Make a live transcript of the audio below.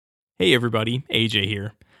Hey everybody, AJ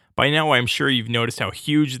here. By now I'm sure you've noticed how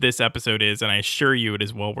huge this episode is, and I assure you it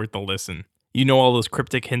is well worth the listen. You know all those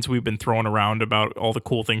cryptic hints we've been throwing around about all the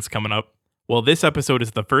cool things coming up? Well, this episode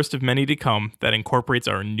is the first of many to come that incorporates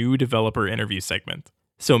our new developer interview segment.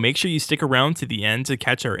 So make sure you stick around to the end to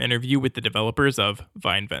catch our interview with the developers of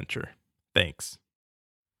Vine Venture. Thanks.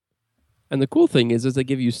 And the cool thing is they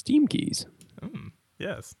give you Steam keys.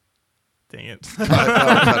 Yes. Dang it.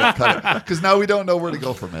 Cut it. Because now we don't know where to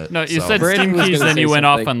go from it. No, you so. said Brandon Steam was keys, gonna then say you went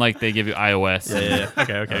something. off on like they give you iOS and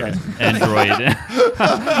Okay. Android.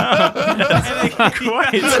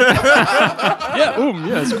 Quite.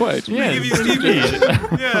 Yes, quite. Yeah, give you Steam keys.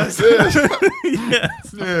 Yes. Yes.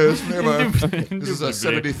 Yes, this is a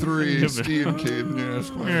 73 Steam key. Yes,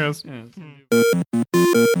 quite. Yes.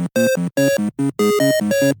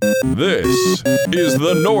 This is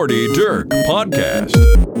the Nordy Dirk Podcast.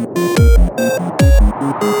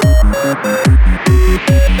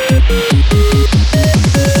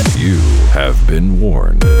 You have been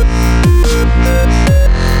warned.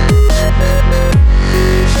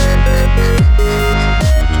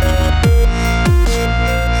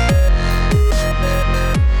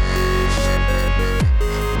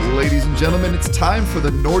 Ladies and gentlemen, it's time for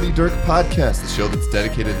the Nordy Dirk Podcast, the show that's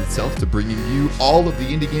dedicated itself to bringing you all of the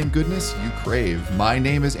indie game goodness you crave. My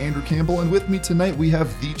name is Andrew Campbell, and with me tonight we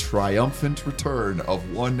have the triumphant return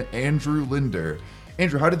of one Andrew Linder.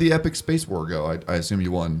 Andrew, how did the epic space war go? I assume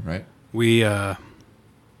you won, right? We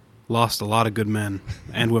lost a lot of good men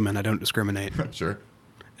and women. I don't discriminate. Sure.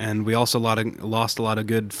 And we also lost a lot of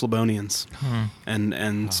good Flabonians and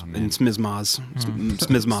smizmaz,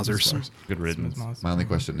 smizmazers. Good riddance. My only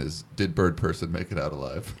question is, did Bird Person make it out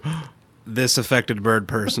alive? This affected Bird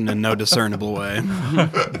Person in no discernible way.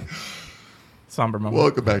 Somber moment.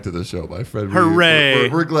 Welcome back to the show, my friend. Hooray!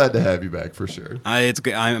 We're glad to have you back for sure. It's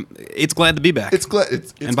glad to be back. It's glad.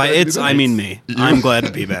 It's and by glad to be it's, back. I mean me. I'm glad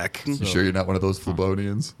to be back. You sure you're not one of those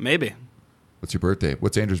Flabonians? Maybe. What's your birthday?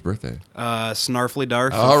 What's Andrew's birthday? Snarfly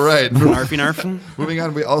Darf. All right. Narfy Narf. Moving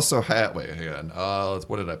on, we also have... Wait, hang on.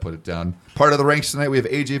 What did I put it down? Part of the ranks tonight, we have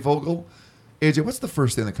AJ Vogel. AJ, what's the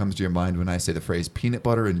first thing that comes to your mind when I say the phrase peanut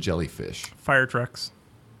butter and jellyfish? Fire trucks.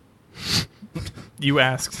 You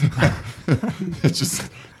asked. It's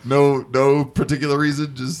just no particular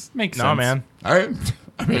reason, just... Makes No, sense. man. All right.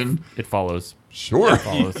 I mean, It follows. sure.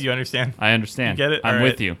 You understand? I understand. You get it? I'm All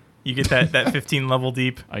with right. you. You get that 15 level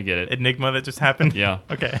deep I get it. enigma that just happened? Yeah.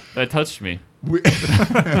 Okay. That touched me. We,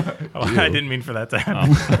 I didn't mean for that to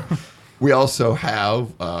happen. we also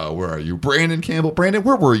have... where are you? Brandon Campbell. Brandon,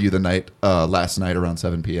 where were you the last night around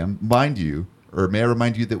 7 p.m.? Mind you, or may I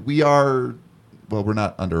remind you that we are... Well, we're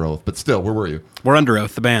not under oath, but still, where were you? We're under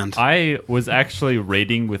oath, the band. I was actually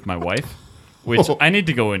raiding with my wife, which I need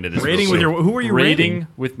to go into this. Raiding real with quick. your... Who were you raiding?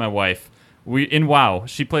 With my wife. We in WoW.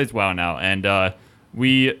 She plays WoW now, and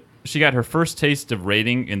she got her first taste of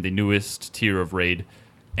raiding in the newest tier of raid,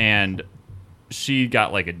 and she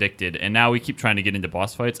got like addicted. And now we keep trying to get into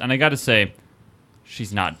boss fights, and I got to say,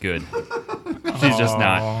 she's not good. She's just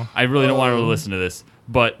not. I really don't want her to listen to this.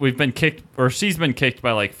 But we've been kicked, or she's been kicked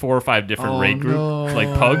by like 4 or 5 different raid groups, like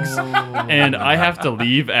pugs, and I have to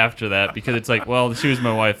leave after that because it's like, well, she was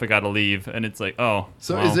my wife, I got to leave, and it's like, oh.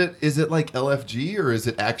 So well. is it like LFG or is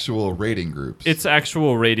it actual rating groups? It's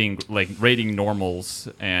actual rating, like rating normals,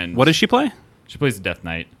 and What does she play? she plays the Death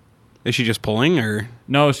Knight. Is she just pulling, or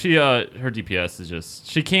No, she her DPS is just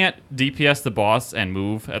she can't DPS the boss and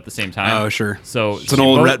move at the same time. Oh, sure. So it's an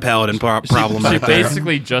old Ret Paladin problem? She right there.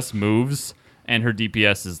 basically just moves, and her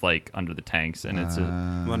DPS is like under the tanks, and it's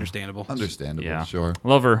Understandable. Understandable, yeah, sure.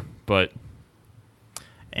 love her, but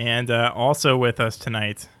And also with us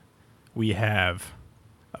tonight, we have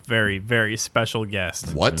a very, very special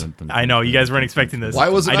guest. What? I know, you guys weren't expecting this. Why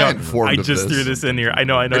wasn't I know, informed I of just this? threw this in here. I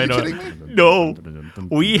know. Are you kidding me? No.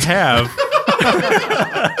 We have...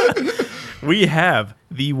 we have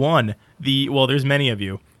the one, well, there's many of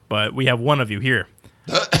you, but we have one of you here.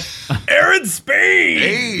 Aaron Spade!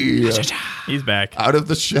 Hey! He's back. Out of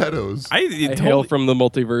the shadows. I I hail totally, from the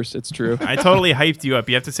multiverse. It's true. I totally hyped you up.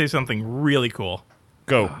 You have to say something really cool.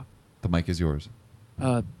 go. The mic is yours.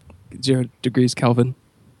 0 degrees Kelvin.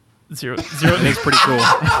 Zero. It's pretty cool.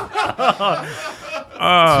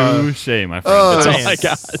 Touche, my friend. That's all I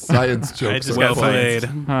got. Science jokes. I just are got fun. Played.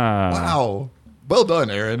 Ah. Wow. Well done,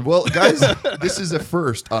 Aaron. Well, guys, this is a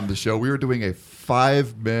first on the show. We were doing a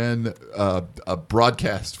 5-man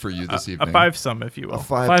broadcast for you this A evening. 5-some, if you will.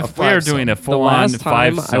 We are doing a The full-on last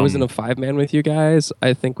time I was in a five. 5-man with you guys,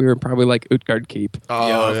 I think we were probably like Utgard Keep.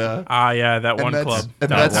 Oh, yeah. Ah, yeah, that one club. And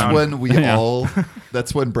downtown. that's when we Yeah. all.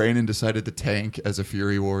 That's when Brandon decided to tank as a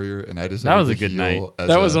Fury Warrior, and I decided That was to a good heal night. As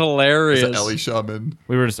That was as hilarious. an Ellie Shaman.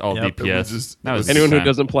 We were just all Yep. And we DPS. just- That was it was- Anyone who fun.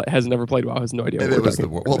 doesn't play has never played WoW has no idea And what it we're was the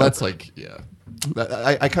talking well. about. That's like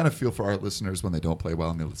I kind of feel for our listeners when they don't play WoW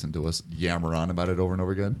and they listen to us yammer on about it over and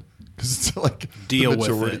over again because it's like Deal the with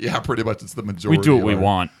majority, it. Yeah, pretty much it's the We majority. do what of we our,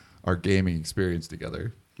 want. Our gaming experience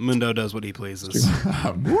together. Mundo does what he pleases.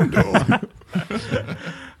 Mundo.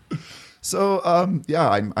 So yeah,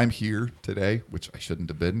 I'm here today, which I shouldn't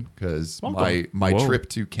have been because my Whoa. trip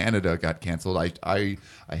to Canada got canceled. I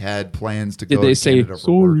had plans to Did go they to say Canada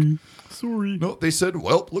for work. sorry? No, they said,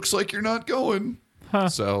 well, looks like you're not going.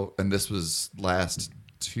 So, and this was last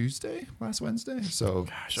Wednesday. So,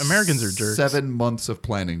 Gosh, Americans are jerks. 7 months of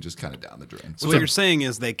planning just kind of down the drain. So what you're saying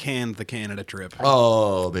is they canned the Canada trip.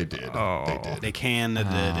 Oh, they did. Oh. They did. They canned it.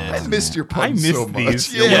 I missed your puns I missed so much.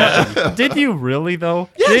 these. Yeah. Did you really though?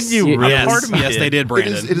 Yes. Did you Yeah. really? Yes, part of me yes, did. they did, It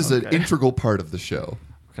Brandon. is, it is an integral part of the show,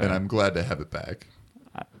 Okay. and I'm glad to have it back.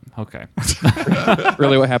 Okay.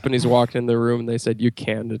 Really, what happened is walked in the room and they said, you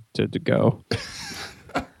can to go.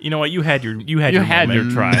 You know what? You had your You your had your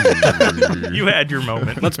moment. try. You had your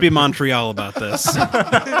moment. Let's be Montreal about this.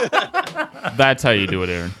 That's how you do it,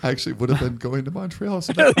 Aaron. I actually would have been going to Montreal.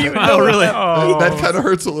 So that, Oh, really? that kind of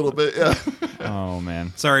hurts a little bit. Yeah. Oh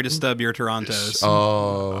man. Sorry to stub your Torontos.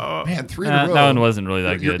 Oh, man, 3 in a row. That one wasn't really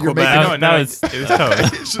that You're- good. you're That- making- that was it was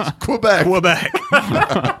toast. It's just Quebec. Quebec.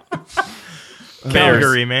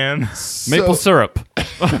 Calgary, man. maple So- syrup.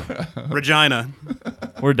 Regina.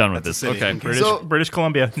 We're done with That's this. a city. Okay. So- British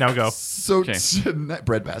Columbia. Now go. So Okay. tonight,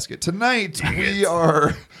 breadbasket. Tonight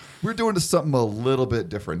we're doing something a little bit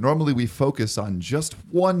different. Normally we focus on just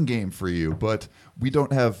one game for you, but we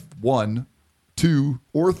don't have 1, 2,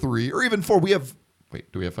 or 3, or even 4. We have. Wait,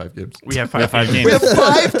 do we have 5 games? We have 5 5 games. We games.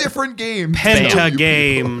 have 5 different games. Penta You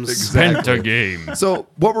games. Exactly. Penta game. So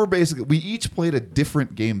what we're basically, we each played a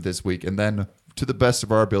different game this week, and then to the best of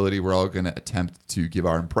our ability, we're all going to attempt to give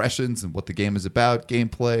our impressions and what the game is about,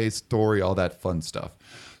 gameplay, story, all that fun stuff.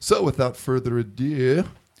 So without further ado,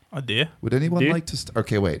 Oh, dear. would anyone Dude. like to start?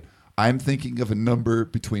 Okay, wait. I'm thinking of a number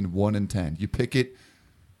between 1 and 10. You pick it,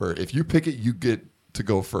 or if you pick it, you get to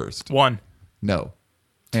go first. 1. No.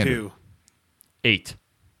 Andrew. 2. 8.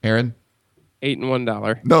 Aaron? $8 and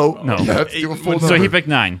 $1. No. No. You have to do a full So number. So he picked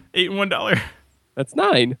 9. 8 and $1. That's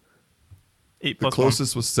 9. 8 the plus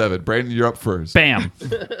closest was 7. Brandon, you're up first. Bam.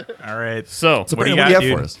 1. All right. So So What do you Brandon, got, what do you dude?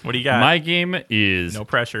 have for us? What do you got? my game is No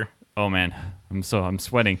pressure. Oh man, I'm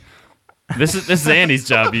sweating. This is Andy's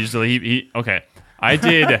job usually. He okay. I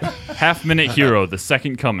did Half Minute Hero, The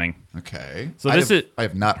Second Coming. Okay. So this is- I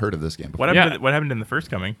have not heard of this game before. What Yeah. happened? What happened in the first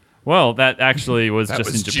coming? Well, that actually was That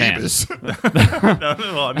just was in Japan. Jeebus. No,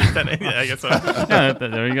 well, I mean, yeah, I guess so. Yeah,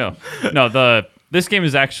 there you go. No, this game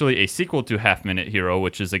is actually a sequel to Half Minute Hero,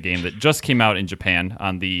 which is a game that just came out in Japan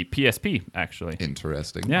on the PSP. Actually,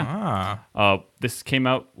 Interesting. yeah. Ah, This came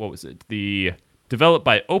out. What was it? Developed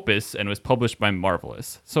by Opus and was published by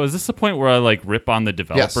Marvelous. So is this the point where I like rip on the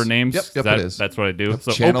developer Yes. names? Yep, it is. That's what I do.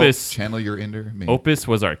 So channel, Opus channel your inner me. Opus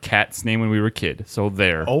was our cat's name when we were a kid. So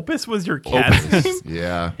there. Opus was your cat's name.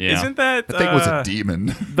 Yeah. Yeah. Isn't that? I think it was a demon.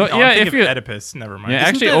 Though- No, yeah, I'm thinking if you of Oedipus. Never mind. yeah,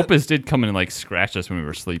 Isn't actually, that- Opus did come in and like scratch us when we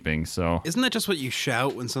were sleeping. So Isn't that just what you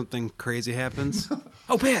shout when something crazy happens?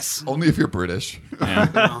 Oh, piss! Only if you're British. yeah.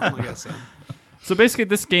 Oh, I guess so. So basically,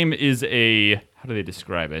 this game is how do they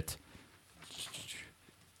describe it?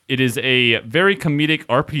 It is a very comedic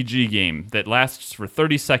RPG game that lasts for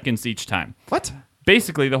 30 seconds each time. What?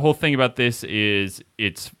 Basically, the whole thing about this is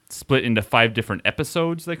it's split into 5 different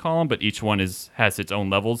episodes, they call them, but each one has its own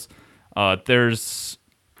levels.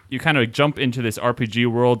 You kind of jump into this RPG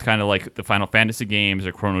world, kind of like the Final Fantasy games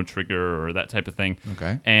or Chrono Trigger or that type of thing.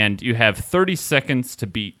 Okay. And you have 30 seconds to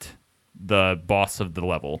beat the boss of the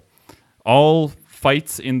level. All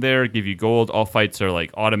fights in there give you gold. All fights are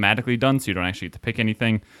like automatically done, so you don't actually get to pick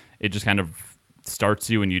anything. It just kind of starts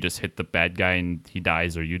you and you just hit the bad guy and he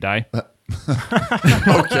dies or you die.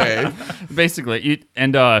 Okay. Basically,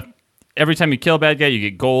 every time you kill a bad guy, you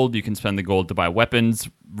get gold. You can spend the gold to buy weapons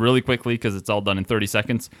really quickly because it's all done in 30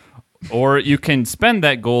 seconds. Or you can spend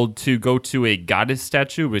that gold to go to a goddess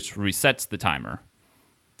statue, which resets the timer.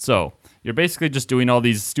 So you're basically just doing all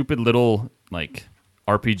these stupid little like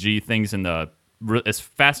RPG things in the as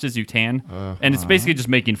fast as you can, and it's basically just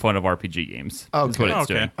making fun of RPG games. That's what it's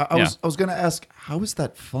doing. I was going to ask, how is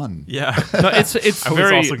that fun? Yeah. No, it's I was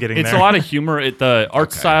very. also getting It's there. a lot of humor. The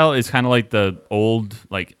art style is kind of like the old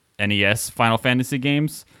like NES Final Fantasy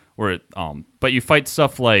games, where but you fight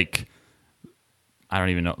stuff like I don't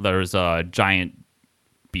even know. There's giant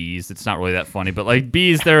bees. It's not really that funny, but like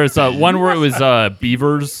bees. There's one where it was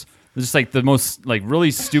beavers. It's just like the most like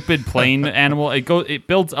really stupid plain animal. It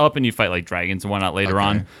builds up and you fight like dragons and whatnot later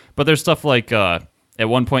on. But there's stuff like at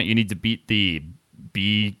one point you need to beat the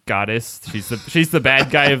bee goddess. She's the bad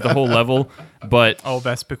guy of the whole level. But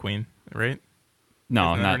Vespa Queen, right?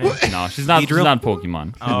 no, Isn't that not her name? no. She's not. She's Beedrill? not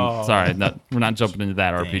Pokemon. Oh. Sorry, we're not jumping into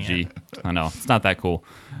that RPG. I know it's not that cool.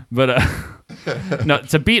 But no,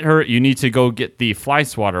 to beat her, you need to go get the fly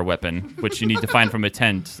swatter weapon, which you need to find from a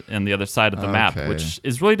tent on the other side of the map, Okay. which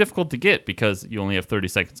is really difficult to get because you only have 30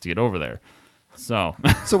 seconds to get over there. So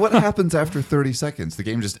So what happens after 30 seconds? The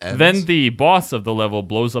game just ends? then the boss of the level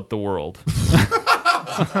blows up the world.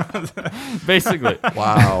 Basically,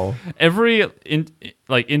 Wow. every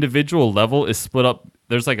individual level is split up.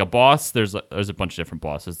 There's like a boss. There's a bunch of different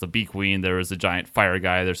bosses. The bee queen. There was a giant fire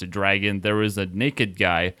guy. There's a dragon. There was a naked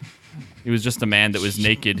guy. He was just a man that was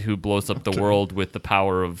naked who blows up the world with the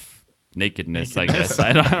power of nakedness. I guess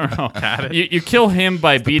I don't know. You kill him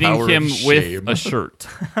by beating power him of with shame. a shirt,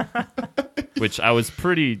 which I was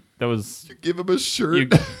pretty. That was Give him a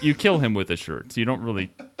shirt. you kill him with a shirt. So you don't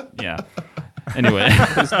really. Yeah. Anyway.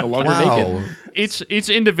 He's no longer naked. Wow. Each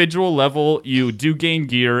individual level, you do gain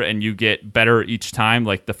gear and you get better each time.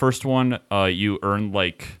 Like the first one, you earn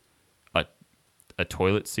like a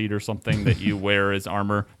toilet seat or something that you wear as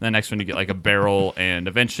armor. The next one, you get like a barrel, and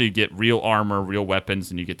eventually you get real armor, real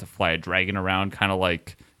weapons, and you get to fly a dragon around, kind of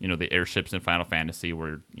like the airships in Final Fantasy,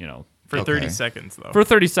 where For 30 Okay. seconds, though. for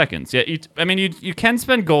 30 seconds. Yeah, you can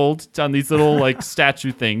spend gold on these little like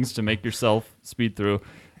statue things to make yourself speed through.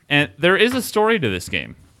 And there is a story to this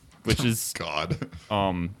game, which is God.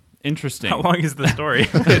 interesting. How long is the story?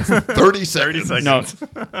 30 seconds. 30 No,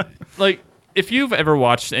 seconds. like if you've ever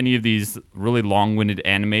watched any of these really long-winded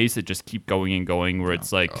animes that just keep going and going, where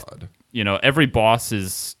it's like, God. every boss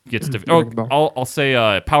gets I'll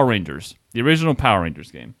say Power Rangers, the original Power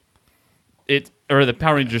Rangers game, or the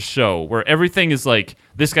Power Rangers show, where everything is like,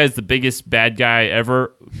 this guy's the biggest bad guy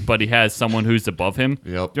ever, but he has someone who's above him. Yep.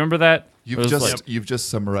 Do you remember that? It was like- You've just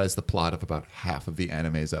summarized the plot of about half of the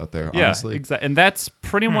animes out there, Yeah, honestly. exactly, and that's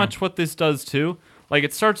pretty much what this does too. Like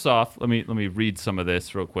it starts off. Let me read some of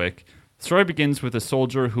this real quick. The story begins with a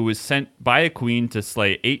soldier who is sent by a queen to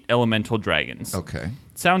slay 8 elemental dragons. Okay.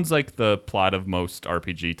 Sounds like the plot of most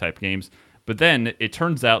RPG type games, but then it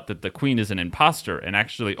turns out that the queen is an imposter and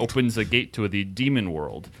actually opens a gate to the demon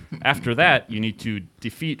world. After that, you need to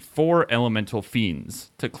defeat 4 elemental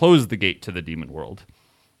fiends to close the gate to the demon world.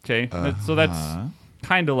 Okay, so that's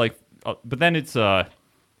kind of like, but then it's where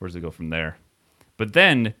does it go from there? But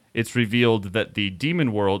then it's revealed that the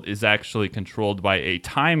demon world is actually controlled by a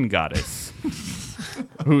time goddess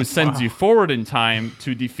who sends you forward in time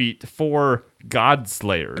to defeat 4 god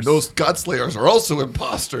slayers. Those God Slayers are also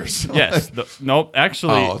imposters. Yes. Nope.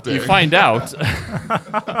 Actually, Oh, dang. you find out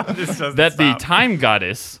This doesn't that the stop. time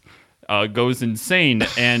goddess goes insane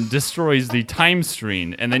and destroys the time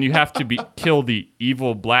stream, and then you have to kill the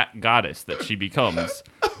evil black goddess that she becomes.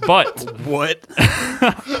 But What?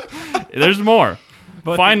 there's more.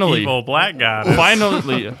 But Finally, the evil black goddess.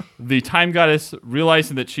 Finally, the time goddess,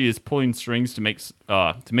 realizing that she is pulling strings to make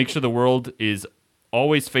sure the world is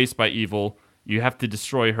always faced by evil, you have to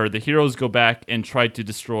destroy her. The heroes go back and try to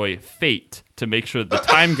destroy fate to make sure that the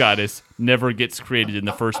time goddess never gets created in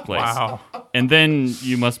the first place. Wow. And then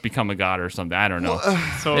you must become a god or something. I don't know.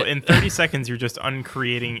 So in 30 seconds, you're just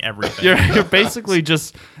uncreating everything. You're basically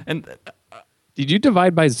just Did you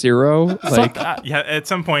divide by 0? Like, Yeah, at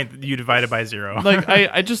some point, you divide it by 0. like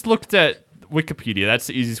I just looked at Wikipedia. That's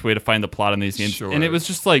the easiest way to find the plot on these games, Sure. and it was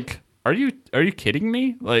just like, are you kidding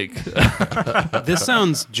me? Like, This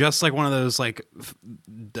sounds just like one of those like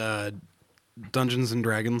Dungeons and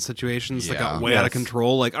Dragons situations that got Yeah. way out of Yes.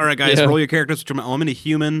 control. Like, all right, guys, Yeah. roll your characters. I'm in a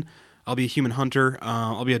human. I'll be a human hunter.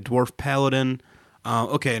 I'll be a dwarf paladin.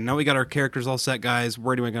 Okay, now we got our characters all set, guys.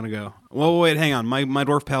 Where do I gonna go? Well, wait, hang on. My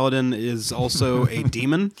dwarf paladin is also a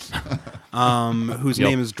demon, whose Yep.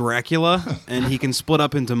 name is Dracula, and he can split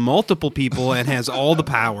up into multiple people and has all the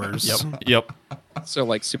powers. yep, so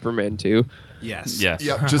like Superman 2. Yes. yes,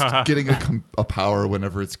 Yeah, just getting a power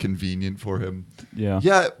whenever it's convenient for him. yeah.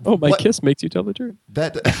 Yeah. Oh, my what- kiss makes you tell the truth.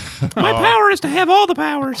 That My power is to have all the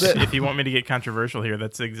powers. If you want me to get controversial here,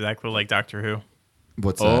 that's exactly like Doctor Who.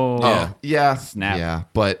 what's that? Oh. Yeah. Snap. Yeah,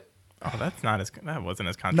 but Oh, that wasn't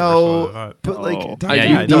as controversial as I No, thought. but like Oh. Doctor Yeah,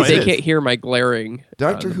 Who yeah, does they it. can't hear my glaring.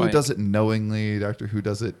 Doctor on the Who mic. does it knowingly. Doctor Who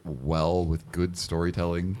does it well with good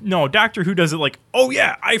storytelling. No, Doctor Who does it like, oh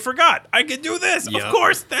yeah, I forgot. I can do this. Yep. Of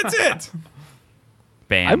course, that's it.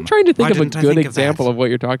 Bam. I'm trying to think Why of a didn't I good think of that? example of what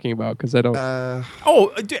you're talking about because I don't.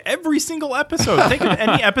 Oh, every single episode. Think of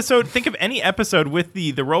any episode. Think of any episode with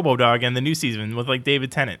the RoboDog and the new season with like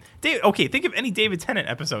David Tennant. Think of any David Tennant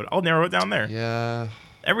episode. I'll narrow it down there. Yeah.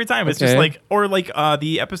 Every time it's Okay. just like, or like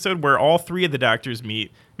the episode where all three of the doctors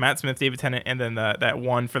meet: Matt Smith, David Tennant, and then that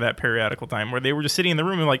one for that periodical time where they were just sitting in the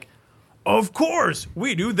room and like, of course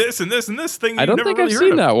we do this and this and this thing. I you've don't never think really I've heard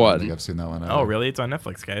seen of. that I one. think I've seen that one. Oh, really? It's on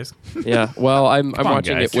Netflix, guys. Yeah. Well, I'm on,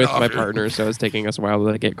 watching guys. it with Get my off your- partner, so it's taking us a while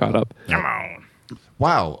to get caught up. Come on.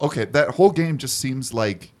 Wow. Okay, that whole game just seems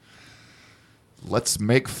like let's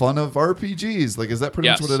make fun of RPGs. Like, is that pretty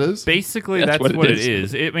Yes. much what it is? Basically, That's that's what what it it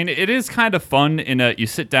is. I mean, it is kind of fun in a you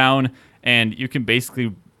sit down and you can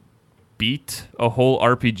basically beat a whole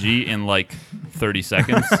RPG in like 30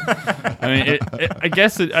 seconds. I mean, I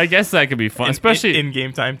guess that could be fun, especially in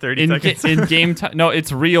game time, 30 seconds. in game time. No,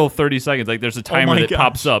 it's real 30 seconds. Like there's a timer my that gosh.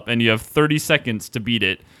 pops up and you have 30 seconds to beat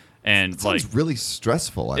it. And It like sounds really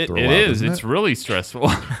stressful after it a while. is. doesn't It's it? really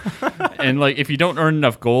stressful. And like if you don't earn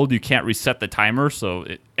enough gold, you can't reset the timer.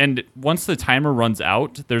 And once the timer runs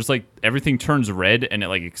out, there's like everything turns red and it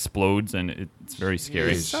like explodes and it's very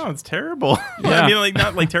scary. It sounds terrible. Yeah. I mean, like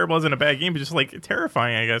not like terrible as in a bad game, but just like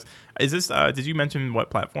terrifying. I guess. Is this? Did you mention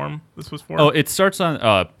what platform this was for? Oh, it starts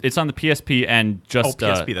on it's on the PSP and just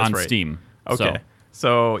PSP, that's on right. Steam. okay.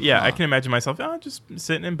 So yeah, I can imagine myself just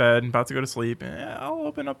sitting in bed, about to go to sleep. I'll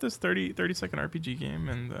open up this 30-second RPG game,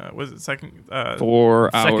 and was it second 4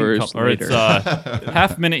 Second hours or later. it's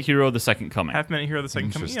Half Minute Hero: The Second Coming. half minute hero, the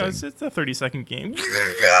second coming. You know, it's a 30-second game.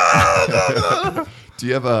 Do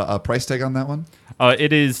you have a price tag on that one?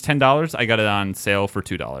 It is $10. I got it on sale for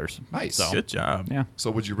 $2. Nice. So, Good job. yeah.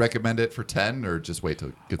 So would you recommend it for 10 or just wait till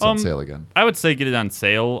it gets on sale again? I would say get it on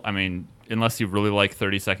sale. I mean, unless you really like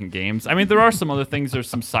 30-second games. I mean, there are some other things. There's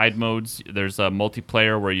some side modes. There's a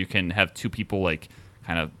multiplayer where you can have two people like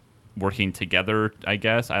kind of working together, I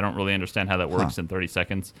guess. I don't really understand how that works in 30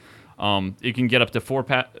 seconds. You can get up to four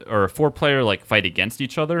player like fight against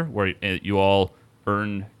each other where you all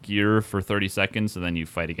earn gear for 30 seconds and then you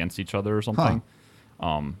fight against each other or something.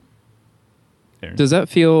 Does it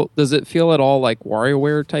feel at all like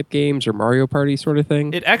WarioWare type games or Mario Party sort of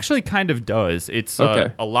thing? It actually kind of does. It's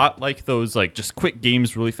Okay. a lot like those like just quick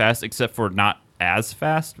games really fast, except for not as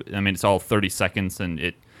fast. I mean, it's all 30 seconds, and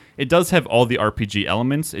it does have all the RPG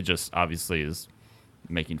elements. It just obviously is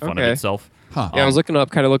making fun of Okay. itself. Huh. Yeah, I was looking up.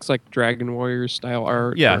 Kind of looks like Dragon Warriors style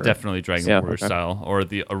art. Yeah, or- definitely Dragon Yeah, Warrior okay. style or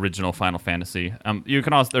the original Final Fantasy. You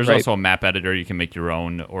can also there's Right. also a map editor you can make your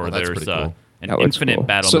own, or that's there's pretty cool. an That looks infinite cool.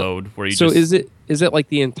 battle mode where you So just is it like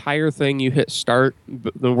the entire thing you hit start,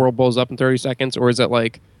 the world blows up in 30 seconds, or is it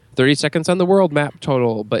like 30 seconds on the world map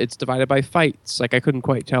total, but it's divided by fights? Like I couldn't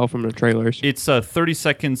quite tell from the trailers. it's 30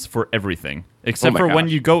 seconds for everything except my for when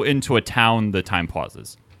gosh. you go into a town, the time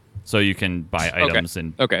pauses. So you can buy items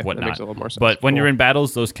and Okay, that whatnot. makes a little more sense. But when Cool. you're in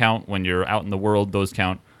battles, those count. When you're out in the world, those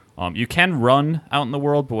count. You can run out in the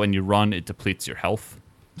world, but when you run, it depletes your health.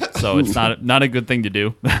 So it's not a good thing to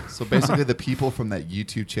do. So basically, the people from that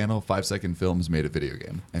YouTube channel, 5-Second Films, made a video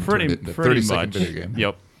game and pretty turned it into a pretty 30-second much. video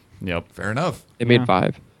game. Yep. Fair enough. They made Yeah.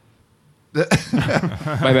 5.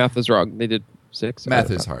 My math is wrong. They did 6.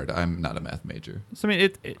 Math is hard. I'm not a math major. So I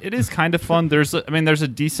mean, it is kind of fun. There's a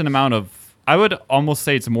decent amount of. I would almost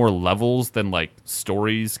say it's more levels than like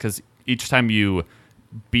stories because each time you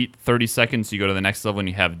beat 30 seconds, you go to the next level and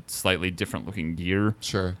you have slightly different looking gear.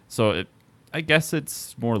 Sure. So I guess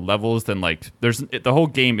it's more levels than like the whole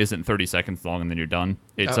game isn't 30 seconds long and then you're done.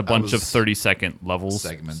 It's a I bunch of was 30-second levels.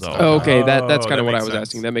 segments. So, Oh, okay, that's Oh, kind that of what I makes was sense.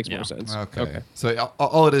 asking. That makes Yeah. more sense. Okay. So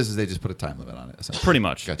all it is they just put a time limit on it. essentially. pretty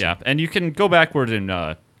much, Gotcha. yeah. And you can go backward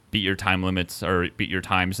and beat your time limits or beat your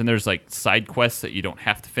times. And there's like side quests that you don't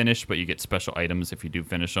have to finish, but you get special items if you do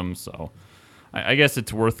finish them. So I guess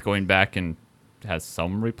it's worth going back and has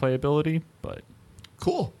some replayability, but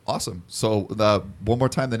Cool. Awesome. So one more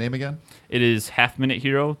time, the name again? it is Half Minute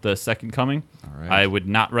Hero, The Second Coming. All right. I would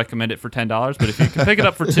not recommend it for $10, but if you can pick it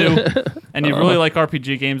up for $2 and you really like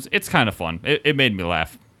RPG games, it's kind of fun. It made me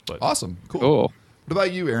laugh. But Awesome. Cool. Cool. What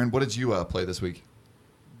about you, Aaron? What did you play this week?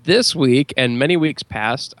 This week and many weeks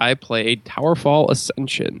past, I played Towerfall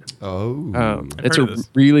Ascension. Oh. It's heard a of this.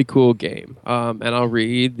 really cool game. And I'll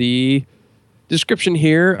read the description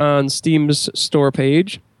here on Steam's store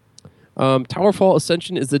page. Towerfall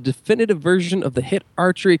Ascension is the definitive version of the hit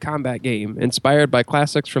archery combat game, inspired by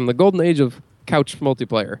classics from the golden age of couch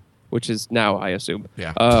multiplayer. which is now, I assume.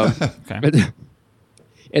 Yeah. Okay.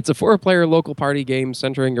 It's a 4-player local party game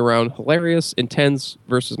centering around hilarious, intense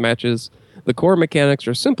versus matches. The core mechanics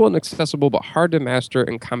are simple and accessible, but hard to master,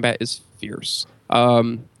 and combat is fierce.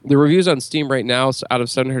 The reviews on Steam right now, out of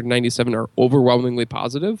 797, are overwhelmingly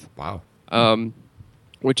positive, Wow.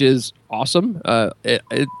 which is awesome.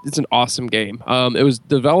 It's an awesome game. It was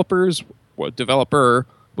developer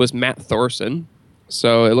was Matt Thorson,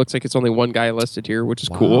 so it looks like it's only one guy listed here, which is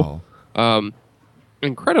cool.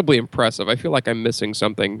 Incredibly impressive. I feel like I'm missing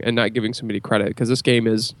something and not giving somebody credit because this game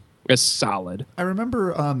is solid. I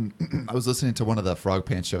remember I was listening to one of the Frog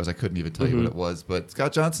Pants shows. I couldn't even tell you what it was, but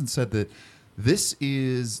Scott Johnson said that this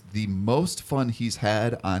is the most fun he's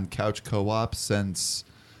had on couch co-op since,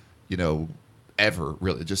 ever,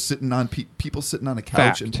 really. Just sitting on people sitting on a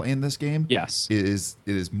couch and playing this game. Yes. It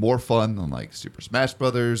is more fun than like Super Smash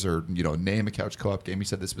Brothers or, name a couch co-op game. He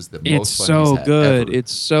said this was the most fun he's had good. ever.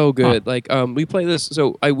 It's so good. Like we play this.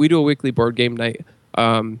 So we do a weekly board game night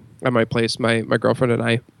at my place, my girlfriend and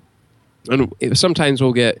I. And sometimes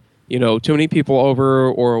we'll get, too many people over,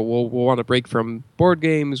 or we'll want to break from board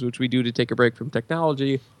games, which we do to take a break from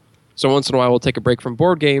technology. So once in a while, we'll take a break from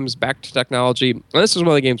board games, back to technology. And this is one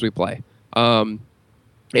of the games we play.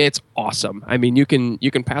 It's awesome. I mean, you can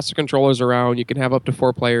pass the controllers around. You can have up to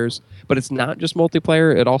 4 players, but it's not just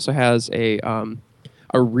multiplayer. It also has a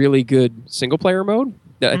really good single player mode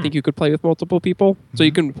that I think you could play with multiple people. So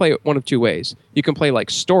you can play it one of 2 ways. You can play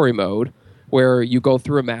like story mode, where you go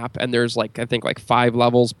through a map and there's I think 5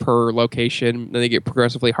 levels per location, and they get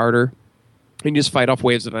progressively harder. And you just fight off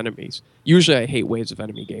waves of enemies. Usually I hate waves of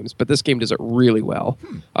enemy games, but this game does it really well.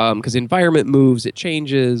 Because the environment moves, it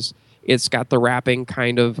changes. It's got the wrapping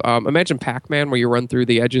kind of... imagine Pac-Man, where you run through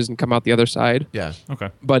the edges and come out the other side. Yeah. Okay.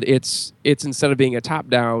 But it's instead of being a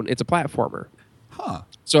top-down, it's a platformer. Huh.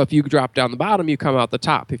 So if you drop down the bottom, you come out the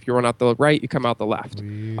top. If you run out the right, you come out the left.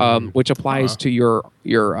 Which applies to your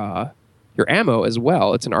ammo as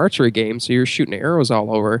well. It's an archery game, so you're shooting arrows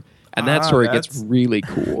all over. And that's where it gets really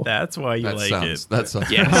cool. That's why you like it. That sounds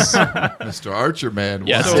Yes. Mr. Archer Man.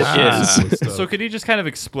 Yes, Wow. it is. So could you just kind of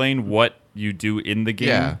explain what you do in the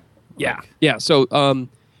game? Yeah. Yeah. So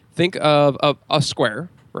think of a square,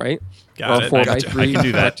 right? Got or it. a 4x3 I can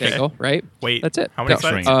do that. rectangle, right? Wait, that's it. how many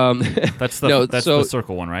No. sides? That's the No, that's so- the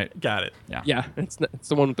circle one, right? Got it. Yeah, it's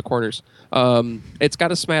the one with the corners. It's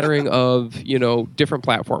got a smattering of different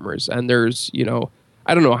platformers, and there's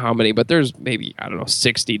I don't know how many, but there's maybe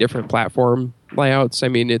 60 different platform layouts. I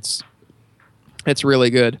mean, it's really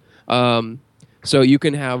good. So you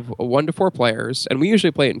can have 1 to 4 players, and we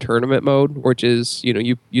usually play it in tournament mode, which is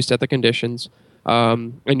you set the conditions,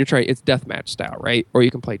 and you're trying. It's deathmatch style, right? Or you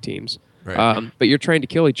can play teams, Right. but you're trying to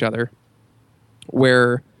kill each other,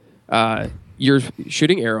 where you're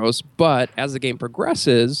shooting arrows. But as the game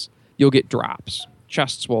progresses, you'll get drops.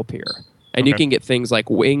 Chests will appear. And you Okay. can get things like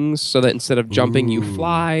wings, so that instead of jumping, you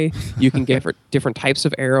fly. You can get different types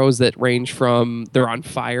of arrows that range from they're on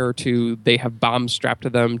fire to they have bombs strapped to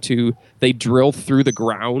them to they drill through the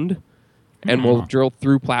ground and will drill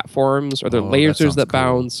through platforms, or they're Oh, that lasers sounds that cool.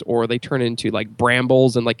 bounce, or they turn into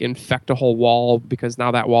brambles and infect a whole wall because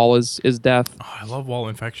now that wall is death. Oh, I love wall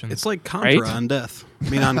infections. It's like Contra Right? on death. I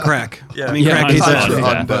mean, on crack. Yeah. I mean, Yeah, crack is Contra death.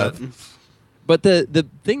 on But But the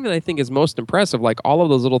thing that I think is most impressive, all of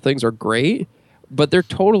those little things are great, but they're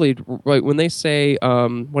totally right when they say,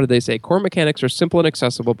 what did they say? Core mechanics are simple and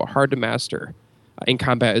accessible, but hard to master. And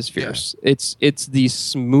combat is fierce. It's the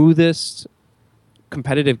smoothest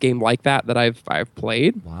competitive game like that I've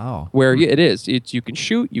played. Wow. Where it is, you can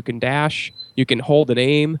shoot, you can dash, you can hold and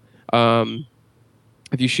aim.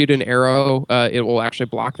 If you shoot an arrow, it will actually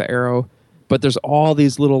block the arrow. But there's all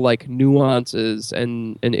these little nuances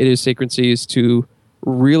and idiosyncrasies to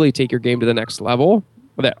really take your game to the next level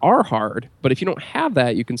that are hard. But if you don't have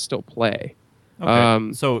that, you can still play.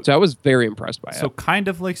 Okay. So I was very impressed by So it. kind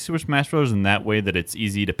of like Super Smash Bros. In that way that it's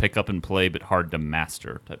easy to pick up and play, but hard to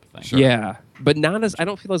master type of thing. Yeah, but not as I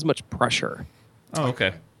don't feel as much pressure. Oh,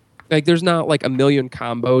 okay. There's not a million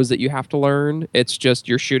combos that you have to learn. It's just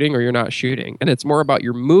you're shooting or you're not shooting, and it's more about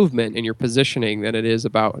your movement and your positioning than it is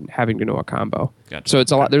about having to know a combo. Gotcha. So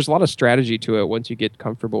it's a lot. There's a lot of strategy to it once you get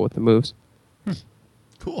comfortable with the moves.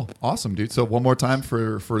 Cool. Awesome, dude. So one more time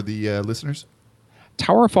for the listeners.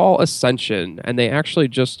 Towerfall Ascension, and they actually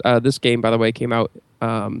just this game, by the way, came out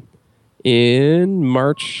in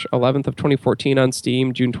March 11th of 2014 on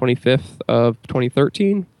Steam, June 25th of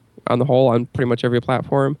 2013 on the whole on pretty much every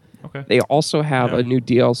platform. Okay. They also have Yeah. a new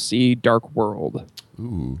DLC, Dark World.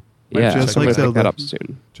 Ooh. Yeah, just so I'm like gonna pick that Zelda. up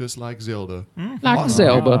soon. Just like Zelda. Like Awesome.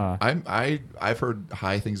 Zelda. Ah. I've heard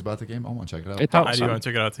high things about the game. I want to check it out. It's I awesome. do want to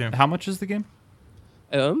check it out too. How much is the game?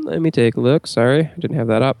 Let me take a look. Sorry, I didn't have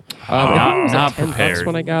that up. I think it was not at $10 prepared.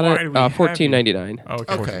 when I got Why it. do we have $14.99.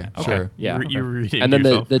 Okay, sure. Yeah. You read it And then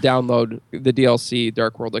yourself. the download, the DLC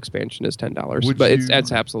Dark World expansion is $10, Would but you-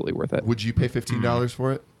 it's absolutely worth it. Would you pay $15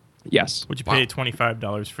 for it? Yes. Would you pay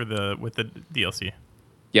 $25 for with the DLC?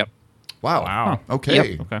 Yep. Wow. Wow. Okay.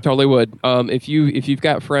 Yep. Okay. Totally would. If you've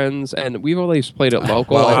got friends, and we've always played it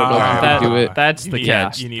local. Well, I don't know if you can do it. That's You the need-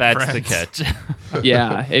 catch. you need That's friends. the catch.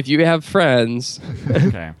 Yeah, if you have friends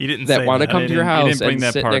Okay. You didn't that say want to that. come to your You house didn't bring and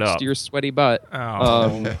that sit part next up. to your sweaty butt,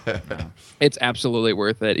 Oh. it's absolutely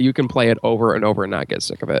worth it. You can play it over and over and not get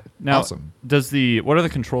sick of it. Now, Awesome. what are the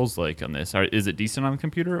controls like on this? Is it decent on the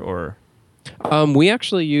computer or? We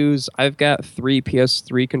actually I've got 3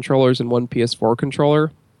 PS3 controllers and 1 PS4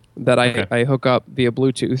 controller that Okay. I hook up via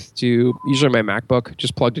Bluetooth to usually my MacBook,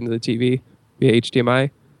 just plugged into the TV via HDMI.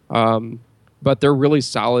 But they're really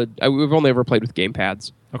solid. We've only ever played with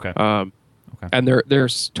gamepads. Okay. And they're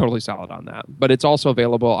totally solid on that. But it's also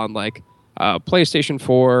available on like PlayStation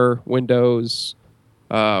 4, Windows,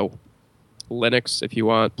 Linux if you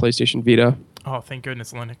want, PlayStation Vita, Oh, thank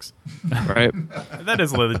goodness Linux. right? That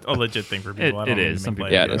is a legit thing for people. I It don't is. even Some play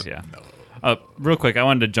people Yeah, it. it is. Yeah. Real quick, I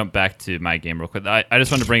wanted to jump back to my game real quick. I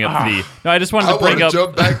just wanted to bring up Ah. I just wanted I to want bring to up.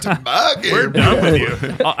 jump back to my game. We're done with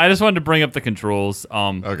you. I just wanted to bring up the controls.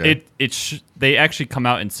 Okay. They actually come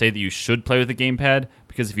out and say that you should play with a gamepad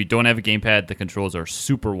because if you don't have a gamepad, the controls are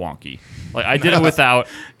super wonky. Like I did it without.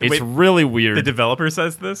 It's Wait, really weird. The developer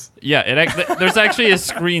says this? Yeah, there's actually a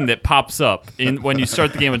screen that pops up when you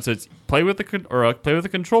start the game and says play with the play with the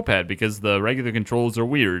control pad because the regular controls are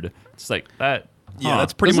weird. It's like that. Yeah,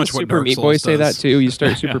 that's pretty Doesn't much what Super Dark Meat Souls Boy say that does. too. You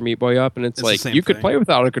start Super Meat Boy up, and it's It's the like same you could thing. play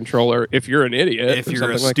without a controller if you're an idiot. If or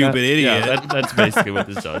you're a something like stupid that. idiot. Yeah, that's basically what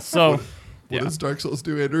this does. So What does Dark Souls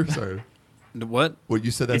do, Andrew? Sorry. What? What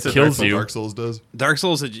you said He that's said what kills you. Dark Souls does? Dark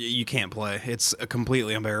Souls, you can't play. It's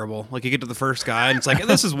completely unbearable. Like, you get to the first guy, and it's like,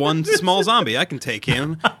 this is one small zombie. I can take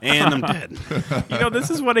him, and I'm dead. You know, this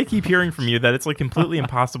is what I keep hearing from you, that it's like completely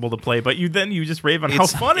impossible to play, but you just rave on how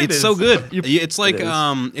fun it is. It's so good. It's like It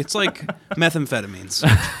is. it's like methamphetamines.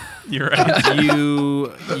 You're right.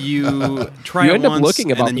 You try You it end up once,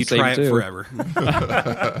 looking about and then the you same, try it too. forever.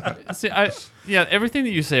 see, everything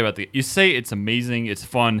that you say about you say it's amazing, it's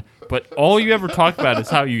fun, but all you ever talk about is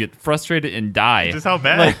how you get frustrated and die. Just how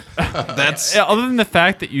bad. That's Yeah, other than the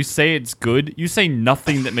fact that you say it's good, you say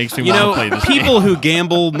nothing that makes me you want to know, play this people game. who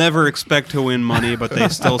gamble never expect to win money, but they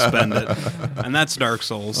still spend it, and that's Dark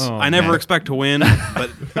Souls. Oh, I never man. expect to win,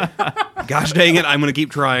 but gosh dang it, I'm going to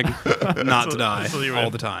keep trying not to die so you all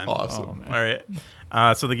win. the time. Awesome. All right.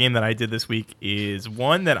 So the game that I did this week is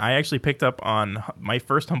one that I actually picked up on my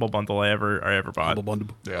first Humble Bundle I ever bought. Humble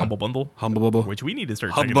Bundle. Yeah. Humble Bundle, Humble Bubble. which we need to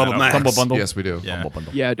start Humble checking Bundle that out. Max. Humble Bundle. Yes, we do. Yeah.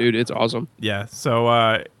 Yeah, dude, it's awesome. Yeah,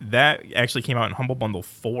 so that actually came out in Humble Bundle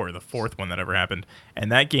 4, the fourth one that ever happened,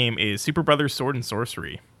 and that game is Super Brothers Sword and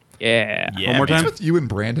Sorcery. Yeah. Yeah, One more man. time? With you and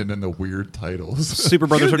Brandon and the weird titles. Super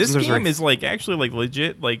Brothers. Dude, this Sword and Sorcery. game is like actually like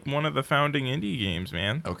legit, like one of the founding indie games,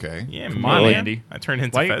 man. Okay. Yeah, Come on, man. Andy. I turned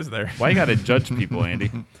into Why, Fez there. why you gotta judge people,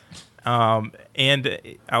 Andy? And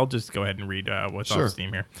I'll just go ahead and read what's Sure. on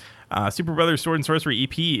Steam here. Super Brothers Sword and Sorcery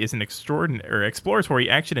EP is an exploratory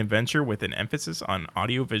action adventure with an emphasis on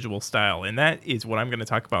audio-visual style, and that is what I'm going to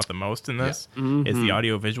talk about the most in this. Is the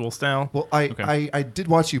audio-visual style. Well, I did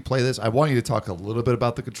watch you play this. I want you to talk a little bit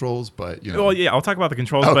about the controls, but you know. Well, yeah, I'll talk about the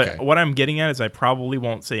controls, Okay. but what I'm getting at is I probably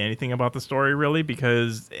won't say anything about the story really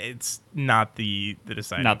because it's not the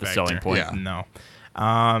deciding Not the factor. selling point. Yeah.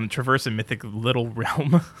 No. Traverse a mythic little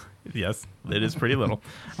realm. Yes, it is pretty little.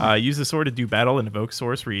 Use the sword to do battle and evoke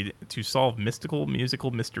sorcery to solve mystical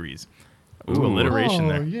musical mysteries. Ooh, alliteration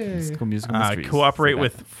there. Musical mysteries. Cooperate Okay.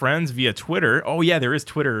 with friends via Twitter. Oh yeah, there is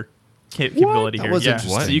Twitter capability That here. was Yeah,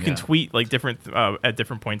 interesting. so you can Yeah. tweet like different at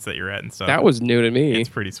different points that you're at and stuff. That was new to me. It's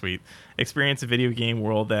pretty sweet. Experience a video game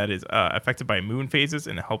world that is affected by moon phases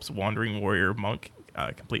and helps wandering warrior monk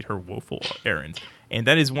complete her woeful errand. And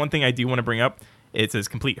that is one thing I do want to bring up. It says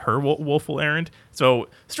complete her woeful errand. So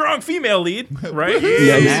strong female lead, right?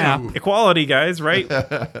 Yeah. Ooh. Equality, guys, right?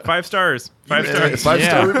 5 stars. 5 stars.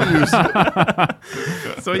 5-star reviews.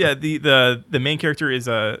 So yeah, the main character is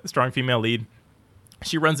a strong female lead.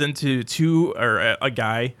 She runs into a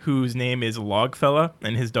guy whose name is Logfella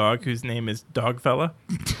and his dog whose name is Dogfella.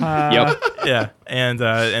 Yep. Yeah, and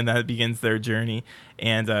that begins their journey.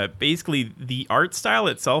 And basically, the art style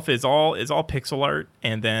itself is all pixel art.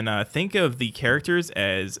 And then think of the characters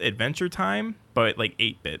as Adventure Time, but like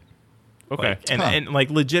 8-bit. Okay. Like, and like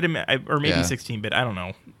legitimate, or maybe Yeah. 16-bit. I don't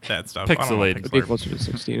know that stuff. I don't know Pixelated. It'd be pixel art. closer to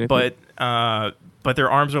 16. I think. But but their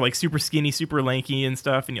arms are like super skinny, super lanky and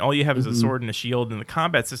stuff, and all you have is a sword and a shield, and the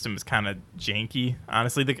combat system is kind of janky.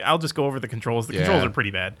 Honestly, I'll just go over the controls. The controls are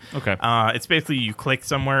pretty bad. Okay. It's basically you click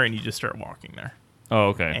somewhere and you just start walking there. Oh,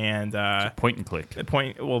 okay. And Point and click.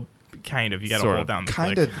 well, kind of. You got to Sort hold of. down the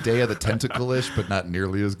Kind click. of Day of the Tentacle-ish, but not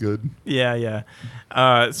nearly as good. Yeah.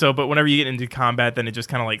 But whenever you get into combat, then it just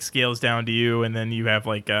kind of like scales down to you, and then you have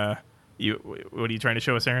like what are you trying to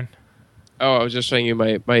show us, Aaron? Oh, I was just showing you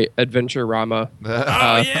my Adventure-Rama.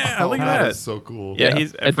 Oh yeah, look at that that. is so cool. Yeah,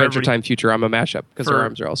 he's Adventure Time Futurama mashup because for- their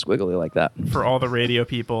arms are all squiggly like that. for all the radio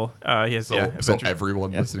people. He has So, Adventure-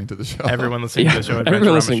 everyone listening to the show. everyone listening to the show. Everyone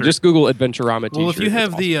Adventurama listening, shirt. just Google Adventure-Rama t-shirt. Well, if you It's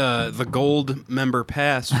have awesome. the gold member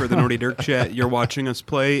pass for the Nordy Dirk chat, you're watching us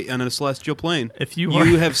play on a celestial plane. If you are-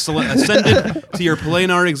 have ascended to your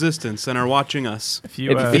planar existence and are watching us. if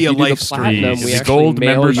you if via you do live the stream. platinum, we The actually gold mail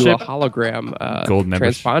you a membership- hologram Gold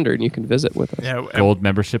membership. transponder, and you can visit with us. yeah, Gold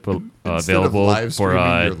membership Instead of available live for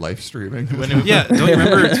streaming, you're live streaming. Yeah, don't you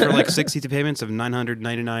remember? It's for like 60 payments of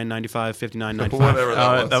 $999, $95, $59, $95. Whatever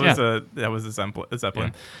that was. that was a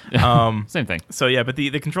Zeppelin. same thing. So yeah, but the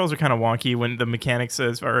controls are kind of wonky when the mechanics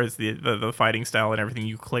as far as the fighting style and everything.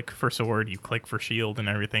 You click for sword, you click for shield, and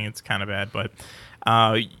everything. It's kind of bad, but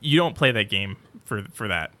you don't play that game for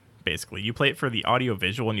that. Basically, you play it for the audio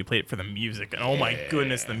visual and you play it for the music. And oh my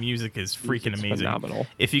goodness, the music is freaking Music's amazing. phenomenal.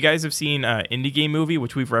 If you guys have seen Indie Game Movie,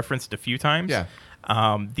 which we've referenced a few times, Yeah.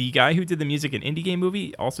 the guy who did the music in Indie Game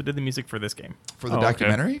Movie also did the music for this game. For the Oh, okay.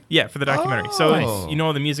 documentary? Yeah, for the documentary. So Nice. you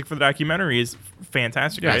know the music for the documentary is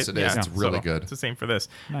fantastic, Yes, right? it is. Yeah. It's really So good. It's the same for this.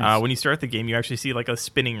 Nice. When you start the game, you actually see like a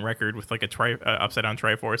spinning record with like a upside down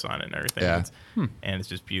Triforce on it and everything. Yeah. And it's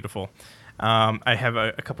just beautiful. I have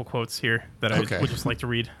a couple quotes here that I Okay. would just like to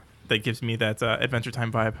read. That gives me that Adventure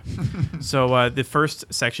Time vibe. So the first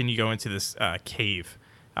section, you go into this cave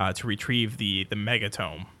to retrieve the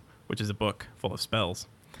Megatome, which is a book full of spells.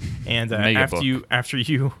 And Mega after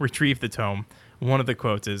you retrieve the tome, one of the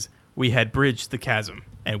quotes is, "We had bridged the chasm,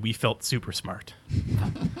 and we felt super smart."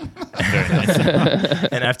 Very nice.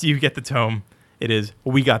 And after you get the tome, it is,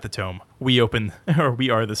 "We got the tome. We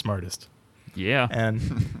are the smartest." Yeah.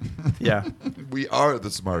 And yeah. We are the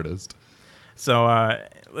smartest. So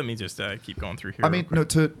let me just keep going through here. I mean, no,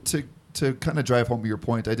 to kind of drive home your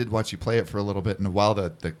point, I did watch you play it for a little bit, and while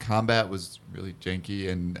the combat was really janky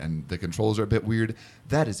and the controls are a bit weird,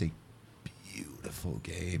 that is a beautiful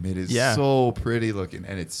game. It is so pretty looking,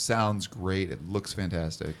 and it sounds great. It looks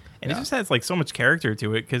fantastic. And it just has like so much character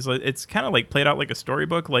to it because it's kind of like played out like a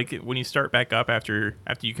storybook. Like when you start back up after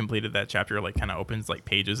you completed that chapter, like kind of opens like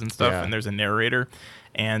pages and stuff, Yeah. and there's a narrator,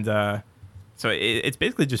 and so it's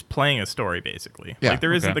basically just playing a story, basically. Yeah, Like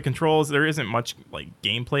there isn't okay. the controls, there isn't much like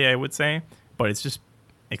gameplay, I would say, but it's just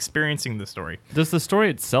experiencing the story. Does the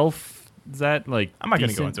story itself, is that like I'm not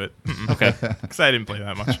going to go decent? into it Okay. because I didn't play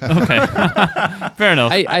that much. Okay. Fair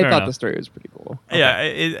enough. I Fair thought enough. the story was pretty cool.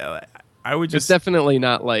 Yeah, I would It's just. definitely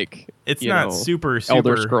not like It's you not know, super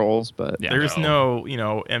Elder Scrolls, but Yeah. There's no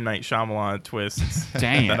M. Night Shyamalan twists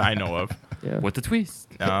Dang. that I know of. yeah. With the twist.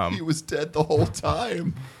 He was dead the whole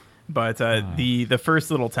time. But the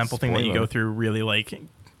first little temple thing that you Spoiler. go through really like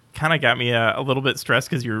kind of got me a little bit stressed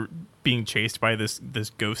because you're being chased by this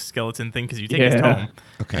ghost skeleton thing because you take his Yeah. tome.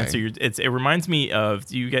 Okay. And so it reminds me of,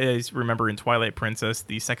 do you guys remember in Twilight Princess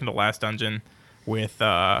the second to last dungeon with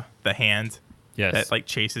the hand Yes. that like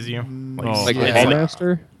chases you? Oh, like Yeah. the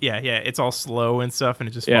Hallmaster. Yeah, it's all slow and stuff, and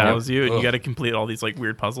it just Yeah. follows you, and you Ugh. got to complete all these like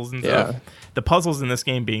weird puzzles and Yeah. stuff. The puzzles in this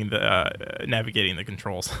game being the navigating the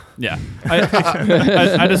controls. Yeah.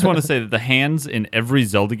 I just want to say that the hands in every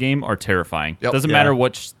Zelda game are terrifying. Yep. Doesn't Yeah. matter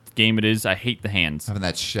what game it is. I hate the hands. Having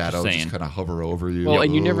that shadow just saying. kind of hover over you. Well,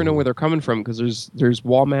 and you never know where they're coming from because there's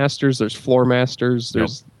wall masters, there's floor masters,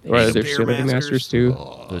 there's there's Stair ceiling masters. masters too.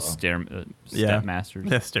 The step Yeah. masters.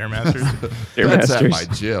 Yeah, Stairmasters. Stair That's at masters.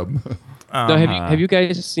 my gym. Now, have you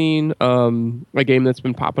guys seen a game that's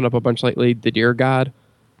been popping up a bunch lately, The Deer God?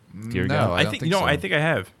 Dear no, God. I I don't think think no, so. I think I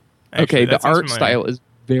have. Okay, Actually, the that sounds art familiar. style is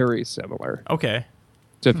very similar. Okay.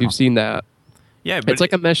 So if you've seen that, Yeah, but it's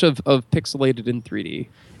like a mesh of pixelated in 3D.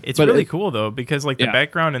 it's but really it- cool though because like the Yeah.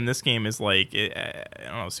 background in this game is like I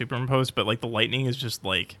don't know, superimposed, but like the lightning is just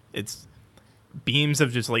like it's beams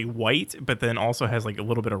of just like white, but then also has like a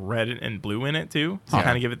little bit of red and blue in it too. So Yeah.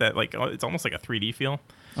 kind of give it that like it's almost like a 3D feel.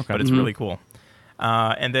 Okay. But it's really cool.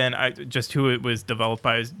 And then just who it was developed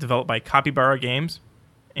by Capybara Games.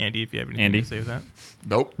 Andy, if you have anything Andy? to say with that.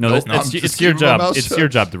 Nope. No, nope, that's, I'm it's just your keeping my job. mouth It's shut. your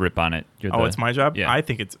job to rip on it. You're Oh, the- it's my job. Yeah. I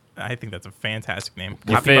think that's a fantastic name.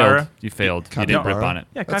 You Capybara. failed. You failed. You didn't rip Capybara? on it.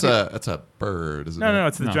 Yeah, That's a bird, isn't it? No,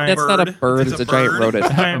 it's the No. giant That's not a bird. bird, It's it's a a giant bird.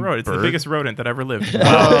 rodent. giant rodent. It's the Bird? biggest rodent that ever lived.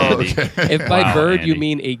 Wow, Andy. If by Wow, bird you Andy.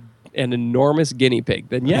 mean an enormous guinea pig,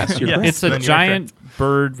 then yes, you're Yes. correct. It's a Then you're giant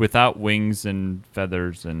bird without wings and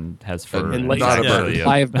feathers and has fur. And and like Not a it's bird. actually a-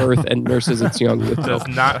 live birth and nurses its young with Does milk.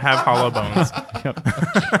 not have hollow bones.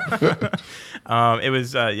 It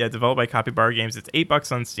was developed by Copy Bar Games. It's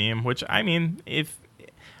 $8 on Steam, which I mean, if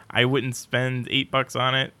I wouldn't spend $8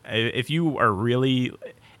 on it, if you are really,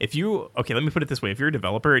 okay, let me put it this way: if you're a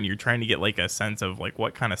developer and you're trying to get like a sense of like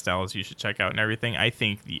what kind of styles you should check out and everything, I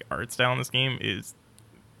think the art style in this game is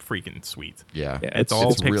freaking sweet. Yeah, Yeah, It's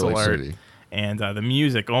all it's pixel really art. pretty. And the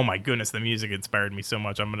music, oh my goodness, the music inspired me so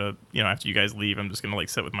much. I'm gonna, after you guys leave, I'm just gonna like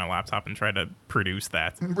sit with my laptop and try to produce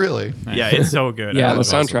that. Really. Yeah, it's so good. Yeah, I the love it.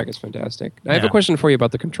 soundtrack is fantastic. I have Yeah. a question for you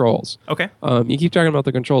about the controls. Okay. You keep talking about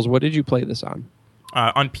the controls. What did you play this on?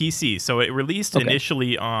 On PC. So it released Okay.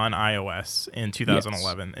 initially on iOS in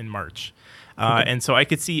 2011 in March. And so I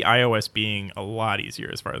could see iOS being a lot easier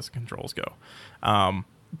as far as the controls go.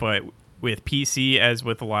 But with PC, as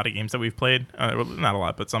with a lot of games that we've played, well, not a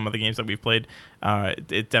lot, but some of the games that we've played,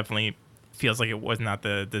 it definitely feels like it was not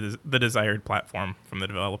the desired platform from the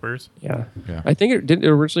developers. Yeah. Yeah. I think it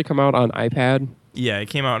originally come out on iPad. Yeah, it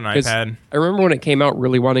came out on 'Cause iPad. I remember when it came out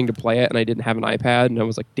really wanting to play it, and I didn't have an iPad, and I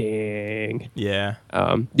was like, dang. Yeah.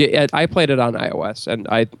 I played it on iOS, and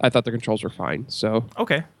I thought the controls were fine. So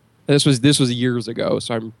Okay. this was years ago,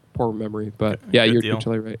 so I'm poor memory. But yeah, Good you're deal.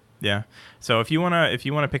 totally right. Yeah. So if you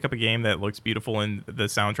wanna pick up a game that looks beautiful in the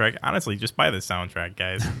soundtrack, honestly, just buy the soundtrack,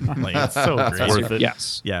 guys. Like it's so great. worth it.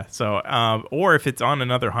 Yes. Yeah. So or if it's on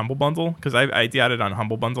another Humble Bundle, because I got it on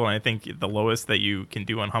Humble Bundle, and I think the lowest that you can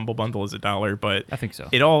do on Humble Bundle is $1. But I think so.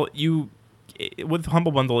 with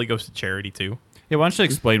Humble Bundle, it goes to charity too. Yeah, why don't you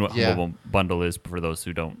explain what Yeah. Humble Bundle is for those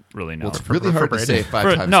who don't really know? Well, it's really hard to Brady. say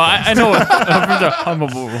 5 times. No, fast. I know what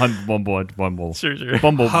Humble. Sure, sure.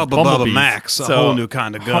 Bumble. Hubba Bubba Bumblebees. Max, a So, whole new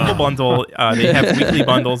kind of gun. Humble Bundle, they have weekly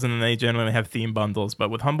bundles, and then they generally have theme bundles. But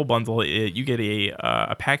with Humble Bundle, you get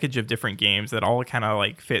a package of different games that all kind of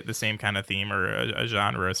like fit the same kind of theme or a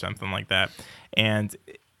genre or something like that. And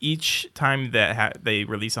each time that they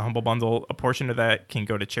release a Humble Bundle, a portion of that can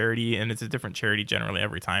go to charity, and it's a different charity generally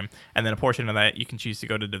every time. And then a portion of that you can choose to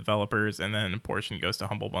go to developers, and then a portion goes to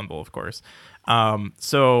Humble Bundle, of course.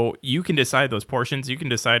 So you can decide those portions. You can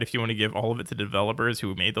decide if you want to give all of it to developers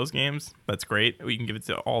who made those games. That's great. Or you can give it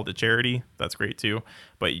to all to charity. That's great too.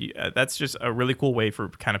 But that's just a really cool way for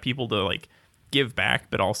kind of people to like give back,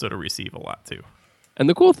 but also to receive a lot too. And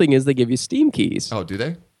the cool thing is they give you Steam keys. Oh, do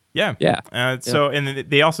they? Yeah. Yeah. So, and then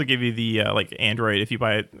they also give you the like Android. If you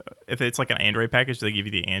buy it, if it's like an Android package, they give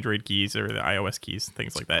you the Android keys or the iOS keys,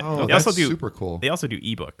 things like that. Oh, they that's also do super cool. They also do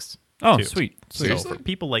ebooks. Oh, too. sweet. So Seriously? for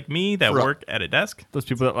people like me that For- work at a desk, Those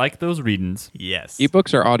people that like those readings. yes,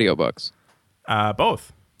 Ebooks or audiobooks?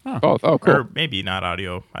 both, Both. Oh, cool. or maybe not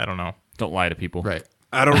audio. I don't know. Don't lie to people. Right.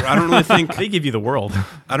 I don't really think They give you the world.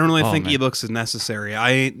 I don't really Oh, think man. ebooks is necessary. I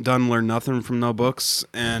ain't done learn nothing from no books,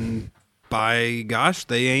 and by gosh,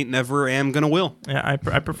 they ain't never am gonna will. Yeah, I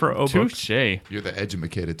prefer books. Touche. You're the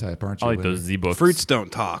edumacated type, aren't I you? like Linda? those Z-books. Fruits don't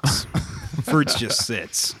talks. Fruits just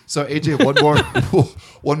sits. So AJ,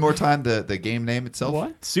 one more time the game name itself.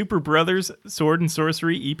 What? Super Brothers Sword and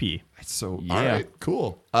Sorcery EP. So Yeah. all right,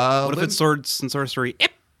 cool. What if it's swords and sorcery?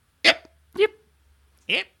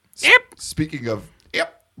 Speaking of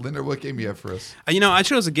Linda, what game you have for us? I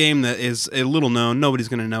chose a game that is a little known. Nobody's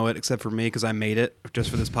going to know it except for me because I made it just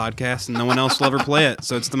for this podcast, and no one else will ever play it.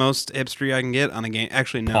 So it's the most hipstery I can get on a game.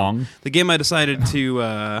 Actually, no. Pong? The game I decided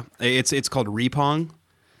to it's called Repong,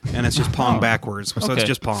 and it's just Pong backwards. So it's Okay.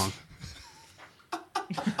 just Pong.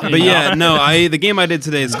 But yeah, no. The game I did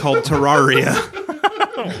today is called Terraria.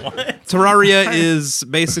 Terraria is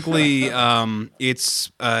basically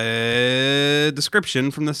it's a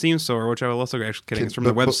description from the Steam store, which I will also actually kidding. It's from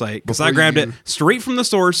their But- website because before I grabbed it you- straight from the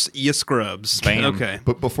source. You scrubs. Bam. Okay.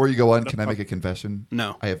 But before you go on, can I make a confession?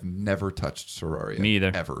 No. I have never touched Terraria. Me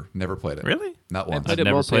either. Ever. Never played it. Really? Not I once. played it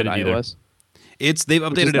never mostly played on it either. iOS. They've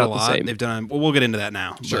updated it a not the lot. same. They've done. Well, we'll get into that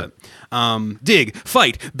now. Sure. But, dig,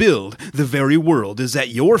 fight, build. The very world is at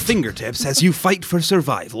your fingertips as you fight for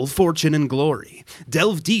survival, fortune, and glory.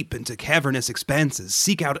 Delve deep into cavernous expanses.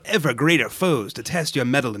 Seek out ever greater foes to test your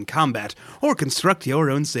mettle in combat, or construct your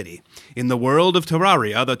own city. In the world of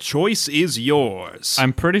Terraria, the choice is yours.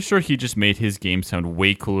 I'm pretty sure he just made his game sound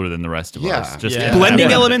way cooler than the rest of Yeah. us. Just Yeah. Blending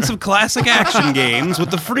Yeah. elements of classic action games with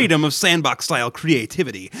the freedom of sandbox-style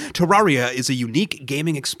creativity, Terraria is a unique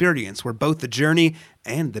gaming experience where both the journey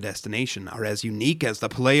and the destination are as unique as the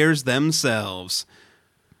players themselves.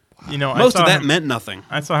 Most of that meant nothing.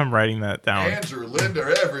 I saw him writing that down. Andrew, Linda,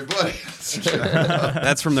 everybody.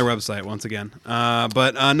 That's from their website once again.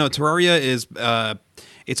 But no, Terraria is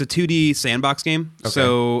it's a 2D sandbox game.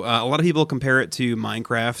 So a lot of people compare it to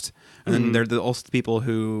Minecraft. And then there are also the people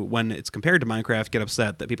who, when it's compared to Minecraft, get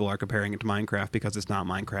upset that people are comparing it to Minecraft because it's not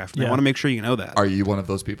Minecraft. And I Yeah. want to make sure you know that. Are you one of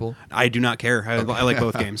those people? I do not care. I like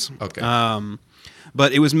both games. Okay.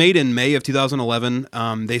 But it was made in May of 2011.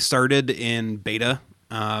 They started in beta,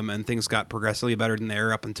 and things got progressively better than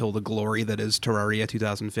there up until the glory that is Terraria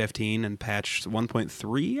 2015 and patch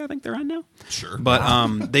 1.3, I think they're on now. Sure.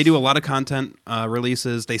 But they do a lot of content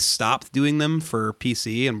releases. They stopped doing them for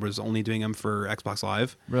PC and was only doing them for Xbox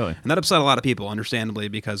Live. Really? And that upset a lot of people, understandably,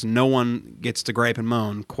 because no one gets to gripe and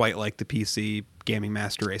moan quite like the PC gaming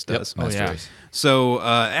master race does. Master yeah. Race. So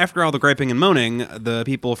after all the griping and moaning, the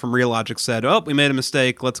people from Real Logic said, "Oh, we made a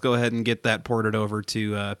mistake. Let's go ahead and get that ported over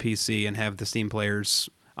to PC and have the Steam players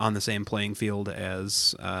on the same playing field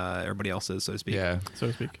as everybody else is, so to speak." Yeah. so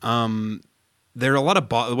to speak. There are a lot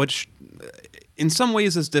of which in some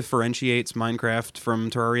ways this differentiates Minecraft from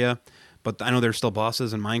Terraria. But I know there's still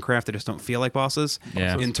bosses in Minecraft that just don't feel like bosses.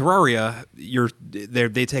 Yeah. In Terraria,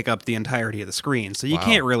 they take up the entirety of the screen, so you Wow.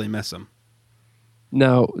 can't really miss them.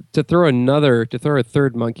 Now, to throw a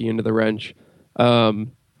third monkey into the wrench,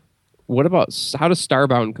 what about how does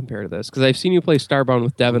Starbound compare to this? Because I've seen you play Starbound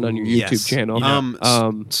with Devin on your YouTube Yes. channel.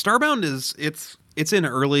 Starbound is it's in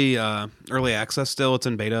early access still. It's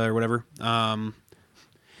in beta or whatever.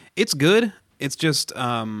 It's good. It's just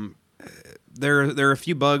there are a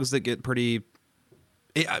few bugs that get pretty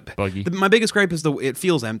Buggy. My biggest gripe is it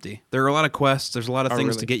feels empty. There are a lot of quests. There's a lot of things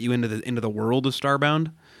really? to get you into the world of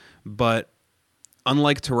Starbound, but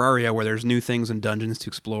unlike Terraria, where there's new things and dungeons to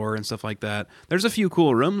explore and stuff like that, there's a few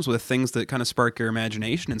cool rooms with things that kind of spark your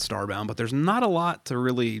imagination in Starbound, but there's not a lot to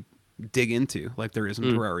really dig into like there is in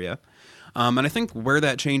Terraria. And I think where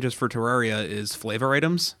that changes for Terraria is flavor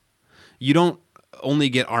items. You don't only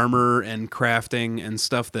get armor and crafting and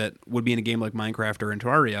stuff that would be in a game like Minecraft or in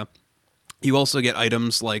Terraria. You also get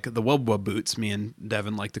items like the wub wub boots, me and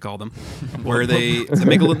Devin like to call them, where they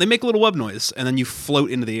make a little wub noise, and then you float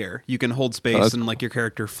into the air. You can hold space, and like your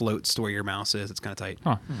character floats to where your mouse is. It's kind of tight.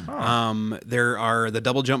 There are the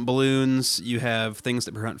double jump balloons. You have things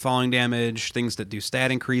that prevent falling damage, things that do stat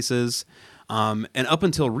increases, and up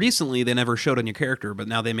until recently, they never showed on your character, but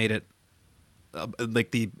now they made it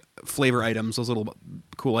like the flavor items, those little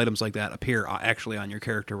cool items like that appear actually on your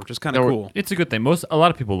character, which is kind of cool. It's a good thing. A lot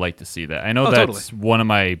of people like to see that. I know that's one of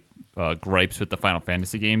my gripes with the Final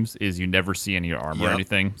Fantasy games is you never see any armor or Yep.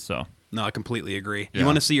 anything. So No, I completely agree. Yeah. You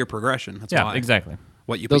want to see your progression. That's yeah, why. exactly.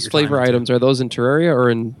 What you put Those your flavor time into. items, are those in Terraria or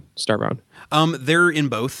in Starbound? They're in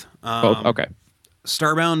both. Both. Okay.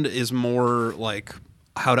 Starbound is more like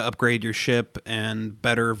how to upgrade your ship and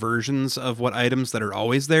better versions of what items that are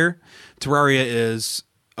always there. Terraria is,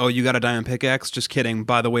 oh, you got a diamond pickaxe? Just kidding.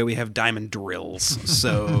 By the way, we have diamond drills.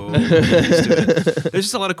 So used to it. There's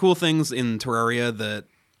just a lot of cool things in Terraria that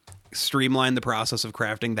streamline the process of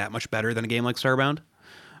crafting that much better than a game like Starbound.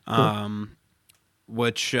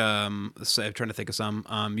 Which I'm trying to think of some.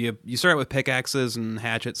 You start out with pickaxes and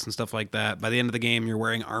hatchets and stuff like that. By the end of the game, you're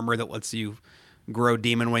wearing armor that lets you grow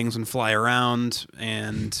demon wings and fly around,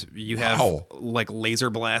 and you have like laser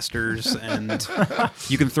blasters, and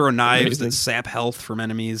you can throw knives that sap health from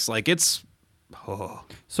enemies. Like it's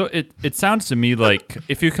So it sounds to me like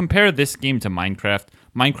if you compare this game to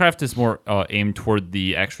Minecraft is more aimed toward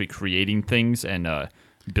the actually creating things and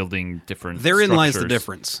building different therein lies the structures.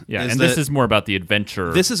 difference. Yeah, and this is more about the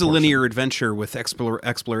adventure. This is a portion. linear adventure with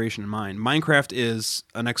exploration in mind. Minecraft is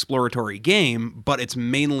an exploratory game, but it's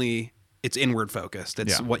inward focused.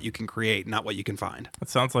 It's Yeah. what you can create, not what you can find. That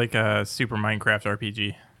sounds like a Super Minecraft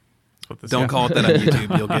RPG. That's what this Don't is. call it that on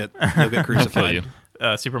YouTube. You'll get Kill crucified. you.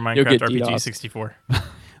 Super You'll Minecraft get RPG DDoS. 64.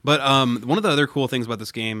 But one of the other cool things about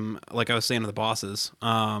this game, like I was saying to the bosses,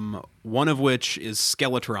 one of which is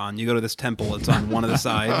Skeletron. You go to this temple. It's on one of the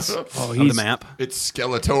sides of the map. It's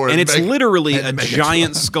Skeletor. And it's literally a and Megatron.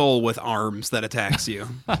 giant skull with arms that attacks you.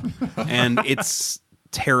 And it's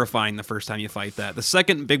terrifying the first time you fight that. The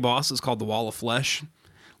second big boss is called the Wall of Flesh.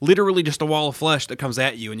 Literally just a wall of flesh that comes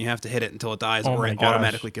at you, and you have to hit it until it dies, Oh or my it gosh.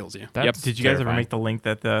 automatically kills you. That's Did you guys ever terrifying. make the link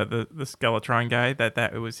that the Skeletron guy that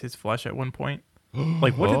it was his flesh at one point?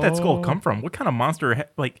 Like, what did that skull come from? What kind of monster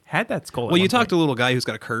had that skull? Well, you talk to a little guy who's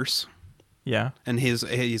got a curse, yeah. and he's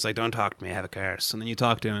like, "Don't talk to me, I have a curse." And then you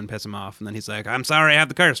talk to him and piss him off, and then he's like, "I'm sorry, I have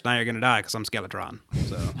the curse. Now you're gonna die because I'm Skeletron."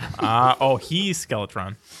 So He's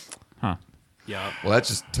Skeletron. yeah. Well, that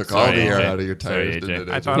just took Sorry, all the air AJ. out of your Sorry, tires, didn't AJ. it?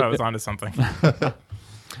 I AJ? thought I was onto something.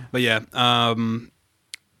 But yeah,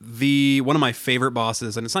 one of my favorite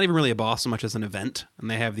bosses, and it's not even really a boss so much as an event, and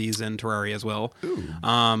they have these in Terraria as well.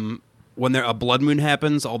 When a blood moon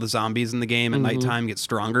happens, all the zombies in the game at nighttime get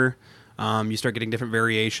stronger. You start getting different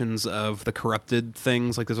variations of the corrupted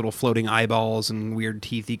things, like those little floating eyeballs and weird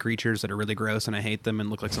teethy creatures that are really gross, and I hate them and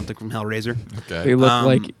look like something from Hellraiser. Okay. They look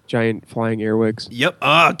like giant flying earwigs. Yep.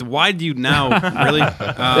 Why do you now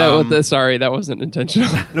really? Sorry, that wasn't intentional.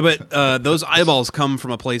 No, but those eyeballs come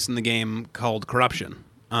from a place in the game called Corruption.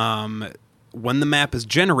 When the map is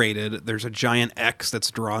generated, there's a giant X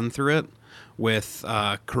that's drawn through it with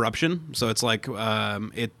corruption. So it's like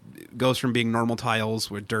it goes from being normal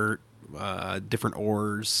tiles with dirt, different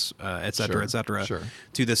ores, et cetera, Sure.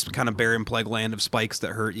 to this kind of barren plague land of spikes that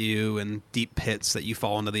hurt you and deep pits that you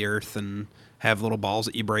fall into the earth and have little balls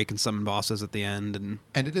that you break and summon bosses at the end.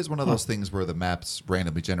 And it is one of those things where the map's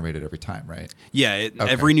randomly generated every time, right? Yeah,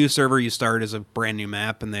 every new server you start is a brand new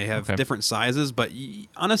map, and they have different sizes. But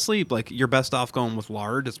honestly, like you're best off going with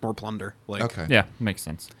large. It's more plunder. Like, Okay. Yeah, makes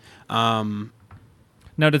sense.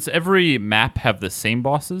 Now, does every map have the same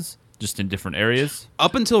bosses, just in different areas?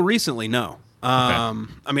 Up until recently, no. I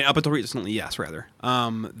mean, up until recently, yes, rather.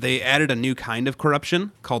 They added a new kind of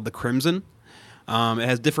corruption called the Crimson. It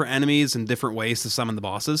has different enemies and different ways to summon the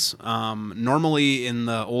bosses. Normally, in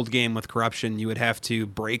the old game with Corruption, you would have to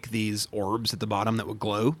break these orbs at the bottom that would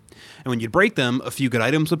glow. And when you'd break them, a few good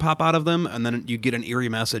items would pop out of them, and then you'd get an eerie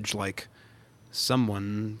message like,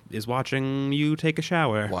 someone is watching you take a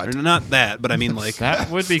shower. What? Or not that, but I mean like... That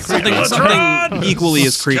would be creepy. something equally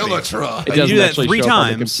as creepy. Skeletron. It And you do doesn't that actually 3 show up on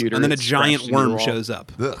the times, computer, and then a it's giant scratched in your worm wall. shows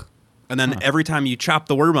up. Ugh. And then every time you chop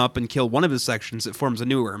the worm up and kill one of his sections, it forms a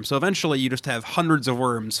new worm. So eventually you just have hundreds of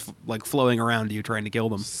worms like flowing around you trying to kill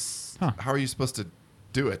them. How are you supposed to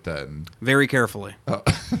do it then? Very carefully. Oh,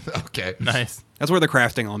 okay. Nice. That's where the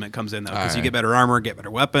crafting element comes in, though, because you Alright. get better armor, get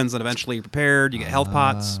better weapons, and eventually you're prepared. You get health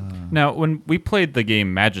pots. Now, when we played the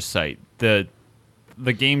game Magicite, the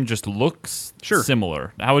game just looks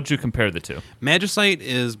similar. How would you compare the two? Magicite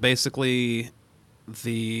is basically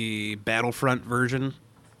the Battlefront version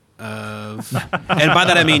of... and by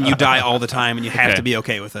that I mean you die all the time and you have Okay. to be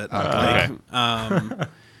okay with it.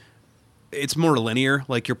 It's more linear.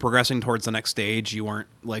 Like, you're progressing towards the next stage. You aren't,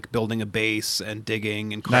 like, building a base and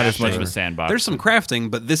digging and crafting. Not as much of a sandbox. There's some crafting,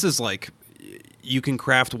 but this is, like... You can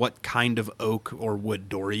craft what kind of oak or wood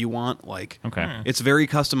door you want. Like, Okay. it's very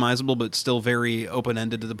customizable, but still very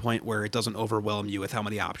open-ended to the point where it doesn't overwhelm you with how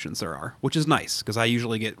many options there are, which is nice, because I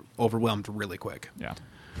usually get overwhelmed really quick. Yeah.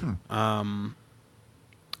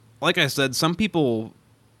 Like I said, some people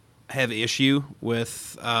have issue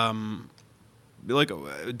with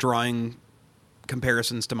drawing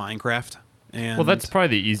comparisons to Minecraft. And Well, that's probably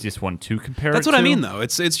the easiest one to compare. that's it what I to. mean, though.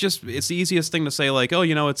 It's the easiest thing to say. Like, oh,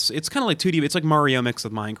 you know, it's kind of like 2D. It's like Mario mixed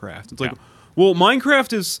with Minecraft. It's like, Yeah. well,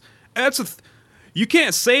 Minecraft is you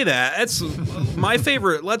can't say that. That's my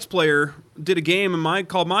favorite Let's Player did a game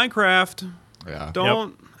called Minecraft. Yeah.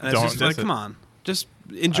 Don't. And it's Don't just like, diss it. come on, just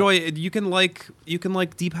enjoy it. You can like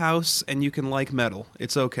Deep House and you can like Metal.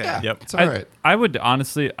 It's okay. Yeah. Yep. It's all right. I would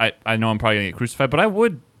honestly, I know I'm probably going to get crucified, but I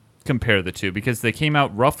would compare the two because they came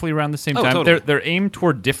out roughly around the same Oh, time. totally. They're aimed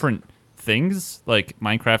toward different things. Like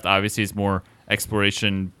Minecraft obviously is more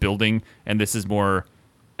exploration building, and this is more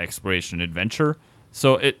exploration adventure.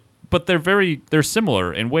 But they're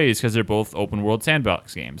similar in ways because they're both open world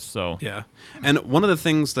sandbox games. So Yeah. And one of the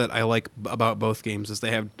things that I like about both games is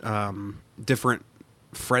they have different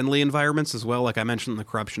friendly environments as well. Like I mentioned, the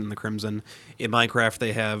Corruption and the Crimson. In Minecraft,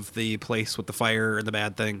 they have the place with the fire and the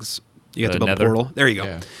bad things. You have The to build Nether. a portal. There you go.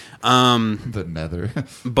 Yeah. The Nether.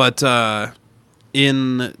 But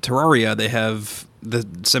in Terraria, they have the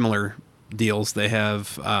similar deals. They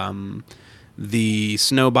have the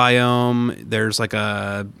snow biome. There's like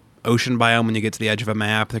a ocean biome when you get to the edge of a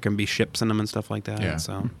map. There can be ships in them and stuff like that. Yeah.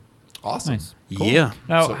 So Awesome. Nice. Cool. yeah,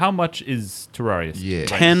 Now, So- how much is Terraria? Yeah.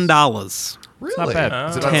 $10. Really? not bad.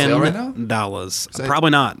 Is it on sale right now? $10. So Probably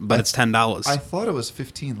not, but I- it's $10. I thought it was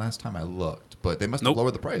 15 last time I looked, but they must have Nope.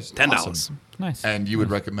 lowered the price. $10. Awesome. Nice. And you would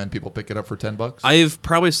recommend people pick it up for $10? I've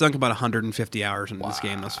probably sunk about 150 hours into this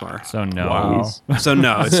game thus far. So no. Wow. So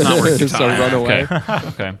no, it's not worth your So time. run away. Okay.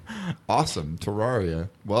 Okay. Awesome, Terraria.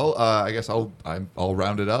 Well, I guess I'll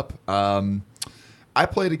round it up. I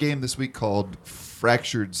played a game this week called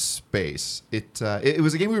Fractured Space. It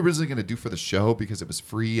was a game we were originally going to do for the show because it was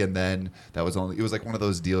free, and then it was like one of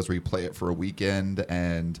those deals where you play it for a weekend,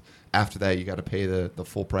 and after that you got to pay the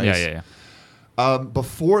full price. Yeah.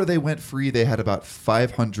 Before they went free, they had about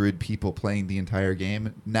 500 people playing the entire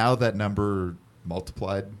game. Now that number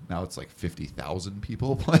multiplied. Now it's like 50,000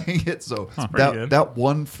 people playing it. So pretty good. that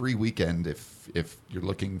one free weekend, if you're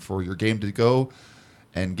looking for your game to go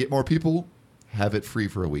and get more people, have it free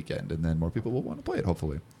for a weekend, and then more people will want to play it,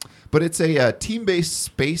 hopefully. But it's a team-based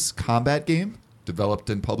space combat game. developed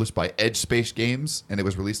and published by Edge Space Games, and it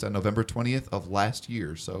was released on November 20th of last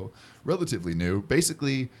year, so relatively new.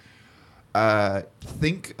 Basically,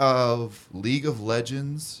 think of League of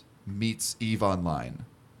Legends meets EVE Online.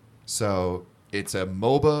 So it's a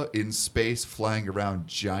MOBA in space flying around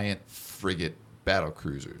giant frigate battle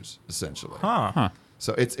cruisers, essentially. Huh.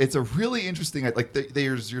 So it's a really interesting, like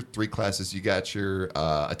there's your 3 classes. You got your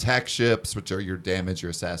attack ships, which are your damage, your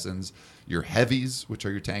assassins, your heavies, which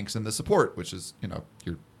are your tanks, and the support, which is,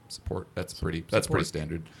 your support. That's pretty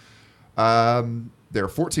standard. There are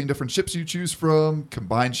 14 different ships you choose from,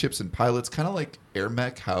 combined ships and pilots, kind of like Air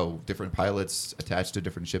Mech, how different pilots attach to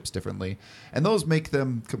different ships differently. And those make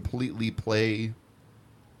them completely play,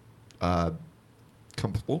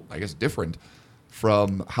 different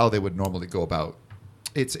from how they would normally go about.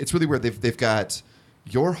 It's really weird. They've got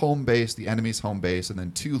your home base, the enemy's home base, and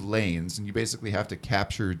then 2 lanes, and you basically have to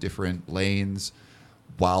capture different lanes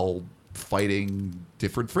while fighting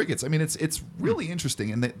different frigates. I mean, it's really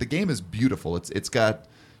interesting, and the game is beautiful. It's got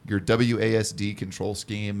your WASD control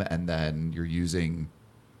scheme, and then you're using,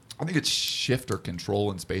 I think it's shift or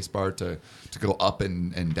control and spacebar to go up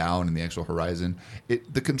and down in the actual horizon.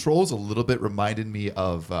 The controls a little bit reminded me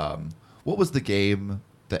of what was the game,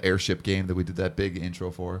 the airship game that we did that big intro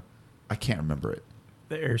for? I can't remember it.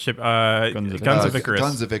 The airship, Guns of Icarus.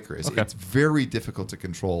 Guns of Icarus. Okay. It's very difficult to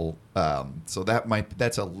control, so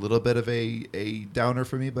that's a little bit of a downer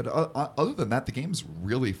for me. But other than that, the game's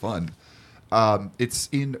really fun. It's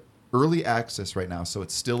in early access right now, so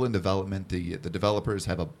it's still in development. The developers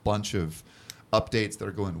have a bunch of updates that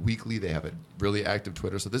are going weekly. They have a really active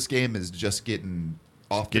Twitter. So this game is just getting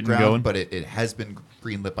off the ground, going. but it has been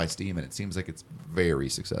greenlit by Steam, and it seems like it's very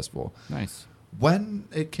successful. Nice. When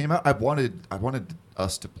it came out, I wanted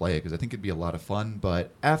us to play it because I think it'd be a lot of fun.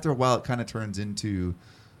 But after a while, it kind of turns into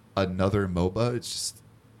another MOBA. It's just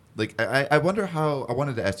like I wonder how. I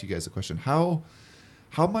wanted to ask you guys a question. How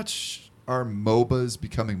much are MOBAs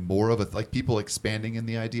becoming more of a, like, people expanding in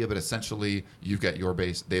the idea, but essentially you've got your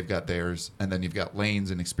base, they've got theirs, and then you've got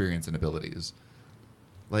lanes and experience and abilities.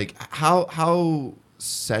 Like how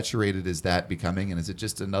saturated is that becoming, and is it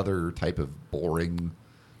just another type of boring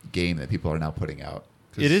game that people are now putting out?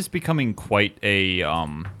 It is becoming quite a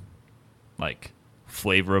like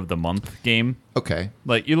flavor of the month game. Okay.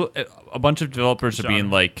 Like a bunch of developers are being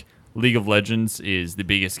Genre. like, League of Legends is the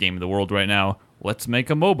biggest game in the world right now. Let's make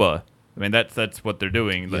a MOBA. I mean, that's what they're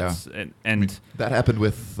doing. Yeah. And That happened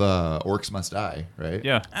with Orcs Must Die, right?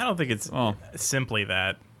 yeah, I don't think it's Oh. simply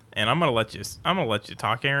that. And I'm gonna let you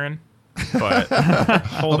talk, Aaron. But I'm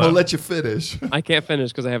hold gonna on. let you finish. I can't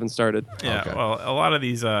finish because I haven't started. Yeah, Okay. well, a lot of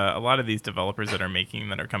these developers that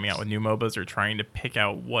are coming out with new MOBAs are trying to pick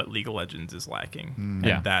out what League of Legends is lacking, and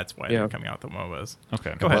Yeah. that's why Yeah. they're coming out with MOBAs.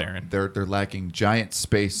 okay. Go ahead, Well, Aaron. They're lacking giant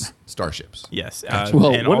space starships. Yes.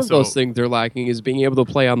 Well, and one also, of those things they're lacking is being able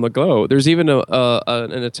to play on the go. There's even an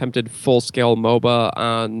attempted full-scale MOBA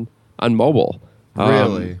on mobile,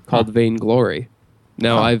 Really? called Vainglory.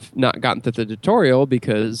 Now, Huh. I've not gotten to the tutorial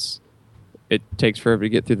because it takes forever to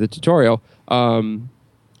get through the tutorial.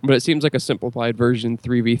 But it seems like a simplified version,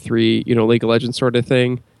 3v3, League of Legends sort of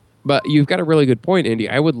thing. But you've got a really good point, Andy.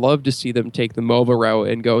 I would love to see them take the MOBA route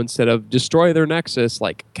and go, instead of destroy their Nexus,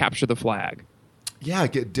 like capture the flag. Yeah,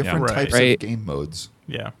 get different right. types Right. of game modes.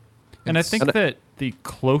 Yeah. And I It's- think that the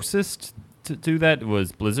closest to do that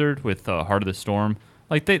was Blizzard with Heart of the Storm.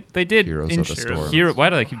 Like they did Heroes of the Storm. Why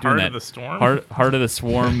do I keep doing Heart that? of the Storm? Heart of the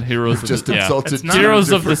Swarm. Heroes of Just the insulted It's not- two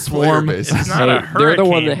Heroes of the different player Swarm. bases. It's not a Hey, they're the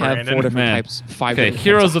one hurricane, that have Brandon. 4 different Man. types, 5 Okay, different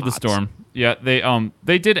Heroes types of the hots. Storm. Yeah,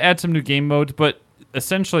 they did add some new game modes, but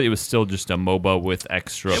essentially it was still just a MOBA with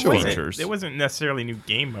extra It wasn't, features. it wasn't necessarily new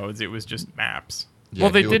game modes. It was just maps. Yeah,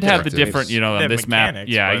 well, they new did have the objectives. different, They on have this map.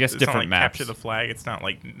 mechanics, Yeah, I but guess it's not different like maps. Capture the flag. It's not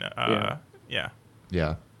like yeah.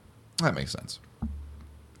 Yeah, that makes sense.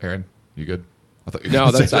 Aaron, you good? I thought you were No,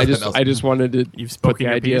 gonna say that's I something just else. I just wanted to You've put spoken the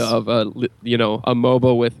your idea piece. of a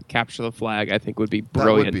MOBA with capture the flag. I think would be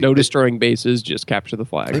brilliant. be- No destroying bases, just capture the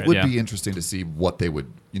flag. It would Yeah. be interesting to see what they would,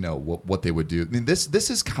 what they would do. I mean, this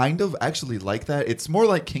is kind of actually like that. It's more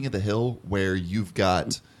like King of the Hill, where you've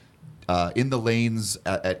got in the lanes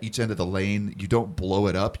at each end of the lane, you don't blow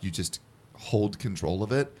it up. You just hold control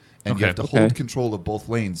of it, and you Okay. have to Okay. hold control of both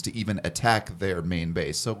lanes to even attack their main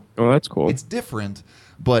base. So Oh, that's cool. it's different,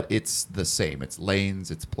 but it's the same. It's lanes,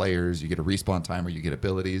 it's players. You get a respawn timer, you get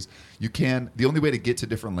abilities. The only way to get to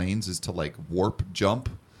different lanes is to like warp jump.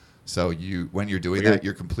 So when you're doing that,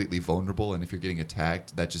 you're completely vulnerable, and if you're getting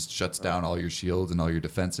attacked, that just shuts down all your shields and all your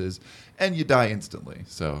defenses, and you die instantly.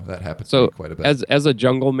 So that happens to So me quite a bit. as a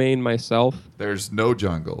jungle main myself, There's no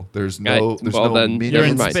jungle. There's Right, no well, then minions. You're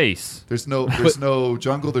in mind. space. There's no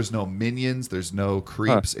jungle. There's no minions. There's no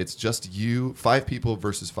creeps. It's just you, 5 people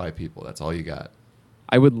versus 5 people. That's all you got.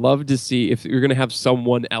 I would love to see if you're going to have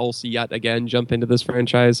someone else yet again jump into this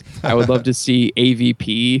franchise. I would love to see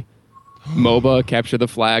AVP, MOBA, capture the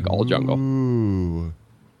flag, all jungle. Ooh.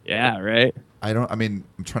 Yeah, right. I'm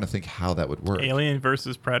trying to think how that would work. Alien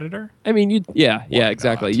versus Predator. I mean,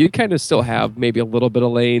 exactly. not? You kind of still have maybe a little bit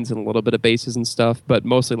of lanes and a little bit of bases and stuff, but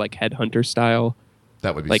mostly like headhunter style,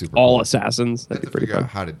 That would be like super all cool. assassins. I have That'd be to pretty figure out fun.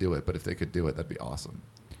 how to do it, but if they could do it, that'd be awesome.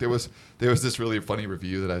 There was this really funny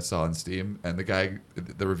review that I saw on Steam, and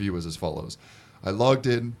the review was as follows: I logged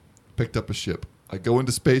in, picked up a ship. I go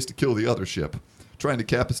into space to kill the other ship, trying to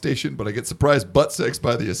cap a station, but I get surprised butt sex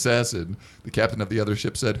by the assassin. The captain of the other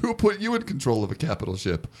ship said, "Who put you in control of a capital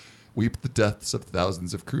ship?" Weep the deaths of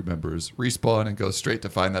thousands of crew members, respawn and go straight to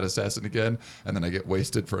find that assassin again, and then I get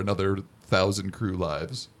wasted for another 1,000 crew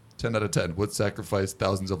lives. 10 out of 10 would sacrifice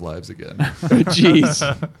thousands of lives again. Jeez.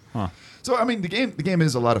 So I mean, the game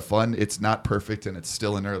is a lot of fun. It's not perfect, and it's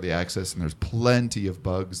still in early access, and there's plenty of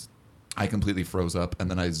bugs. I completely froze up,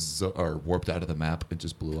 and then I warped out of the map and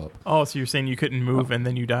just blew up. Oh, so you're saying you couldn't move and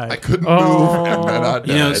then you died? I couldn't move, and then I died.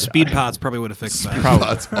 You know, speed pots probably would have fixed that.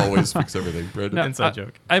 Pots always fix everything, Brandon. No, Inside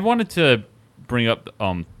joke. I wanted to bring up.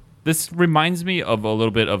 This reminds me of a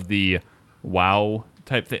little bit of the WoW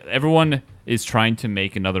type thing. Everyone is trying to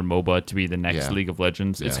make another MOBA to be the next Yeah. League of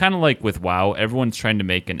Legends. It's Yeah. kind of like with WoW. Everyone's trying to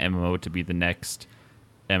make an MMO to be the next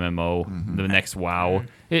MMO, the next WoW.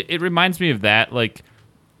 It reminds me of that. Like,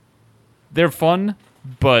 they're fun,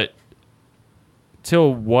 but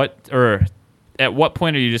at what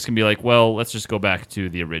point are you just gonna be like, well, let's just go back to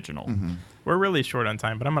the original? We're really short on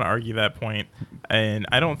time, but I'm going to argue that point. And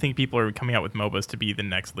I don't think people are coming out with MOBAs to be the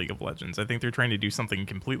next League of Legends. I think they're trying to do something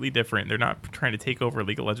completely different. They're not trying to take over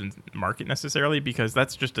League of Legends market necessarily, because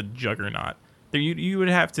that's just a juggernaut. You would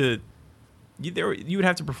have to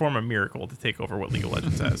perform a miracle to take over what League of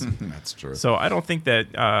Legends has. That's true. So I don't think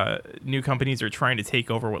that new companies are trying to take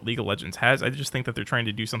over what League of Legends has. I just think that they're trying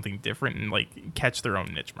to do something different and like catch their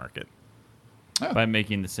own niche market. By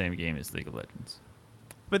making the same game as League of Legends.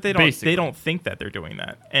 But they don't. Basically. They don't think that they're doing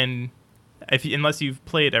that. And unless you've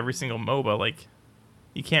played every single MOBA, like,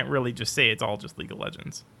 you can't really just say it's all just League of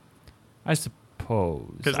Legends. I suppose.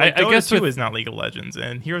 Because I Dota guess 2 with- is not League of Legends,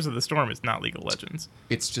 and Heroes of the Storm is not League of Legends.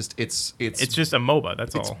 It's just it's It's just a MOBA.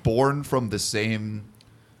 That's it's all. born from the same.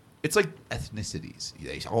 It's like ethnicities.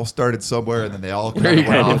 They all started somewhere, and then they all kind There of you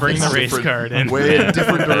went go. off Bring in the race different card in. way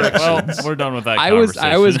different well, directions. we're done with that. I was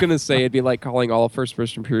conversation. gonna say it'd be like calling all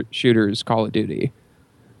first-person shooters Call of Duty.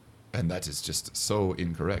 And that is just so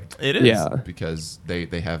incorrect. It is. Yeah. Because they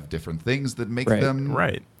have different things that make Right. them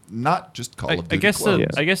Right. not just Call of Duty. I guess clones. Yeah.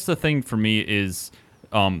 I guess the thing for me is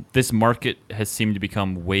this market has seemed to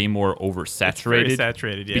become way more It's very oversaturated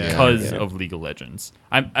saturated, yeah. because Yeah. of League of Legends.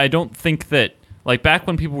 I don't think that, like, back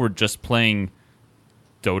when people were just playing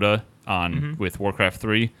Dota on with Warcraft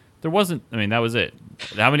 3, there wasn't. I mean, that was it.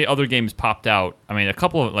 How many other games popped out? I mean, a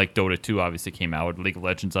couple of, like, Dota 2 obviously came out. League of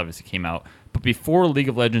Legends obviously came out. But before League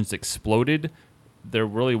of Legends exploded, there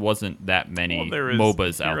really wasn't that many Well, there is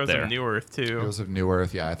MOBAs out Heroes there. of New Earth too. Heroes of New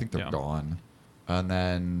Earth. Yeah, I think they're Yeah. gone. And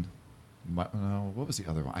then, what was the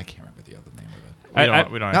other one? I can't remember the other name of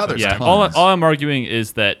it. We don't now have to. there's Yeah, tons. all I'm arguing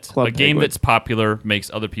is that Club a game Penguin. that's popular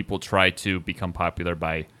makes other people try to become popular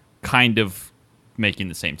by kind of making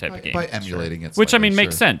the same type of game. by emulating it. Which, I slightly, mean,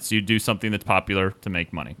 makes sure. sense. You do something that's popular to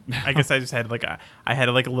make money. I guess I just had I had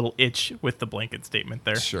a little itch with the blanket statement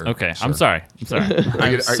there. Sure. Okay, sure. I'm sorry.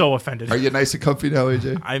 I'm so offended. Are you nice and comfy now,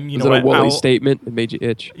 AJ? I'm. You Was know it a what? woolly I'll- statement that made you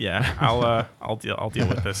itch? Yeah, I'll deal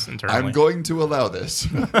with this internally. I'm going to allow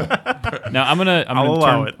this. Now I'm gonna I'll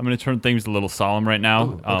allow it. I'm gonna turn things a little solemn right now.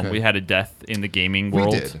 Ooh, okay. We had a death in the gaming we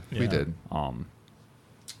world. did. We Yeah. did. Um,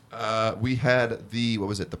 We had the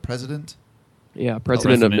the president? Yeah,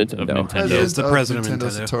 president of President of Nintendo. Nintendo. It's the president of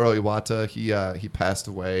Nintendo. Satoru Iwata. He passed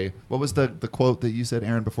away. What was the quote that you said,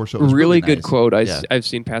 Aaron, before show? It was Really good nice. quote Yeah. I've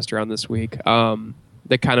seen passed around this week.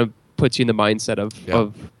 That kind of puts you in the mindset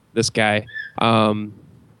of this guy.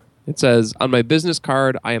 It says, "On my business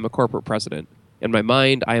card, I am a corporate president. In my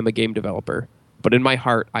mind, I am a game developer. But in my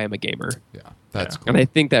heart, I am a gamer." Yeah, that's cool. And I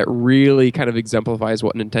think that really kind of exemplifies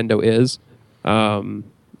what Nintendo is.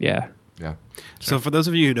 Yeah. Yeah. So for those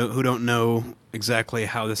of you who don't know exactly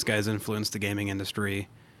how this guy's influenced the gaming industry,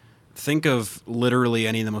 think of literally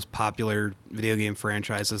any of the most popular video game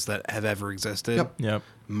franchises that have ever existed. Yep.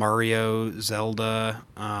 Mario, Zelda,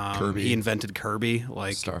 Kirby. He invented Kirby,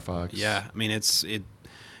 like Star Fox. Yeah, I mean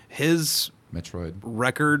his Metroid.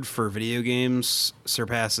 record for video games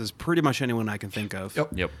surpasses pretty much anyone I can think of.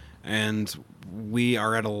 Yep. And we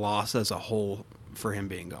are at a loss as a whole for him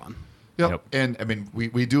being gone. Yep. And I mean,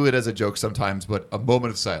 we do it as a joke sometimes, but a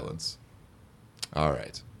moment of silence. All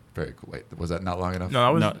right. Very cool. Wait, was that not long enough? No,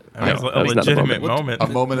 that was that was a not a legitimate moment. moment. A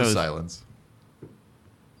moment of That was- silence.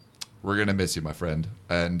 We're gonna miss you, my friend.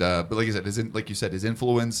 And but like you said, his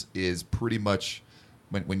influence is pretty much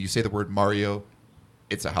when you say the word Mario,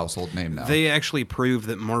 it's a household name now. They actually proved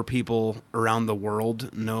that more people around the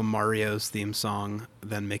world know Mario's theme song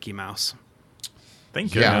than Mickey Mouse.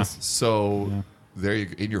 Thank yeah. goodness. So there you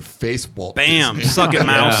go. In your face, Walt. Bam! Disney. Suck it,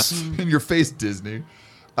 Mouse. In your face, Disney.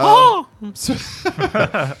 Oh!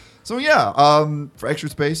 So yeah, for Extra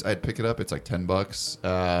Space, I'd pick it up. It's like $10.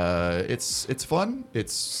 It's fun.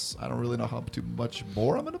 I don't really know how too much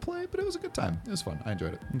more I'm gonna play, but it was a good time. It was fun. I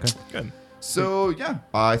enjoyed it. Okay. Good. So yeah,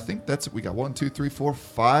 I think that's it. We got 1, 2, 3, 4,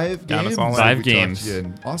 5 Got us games. all in. 5 We talked games. to you,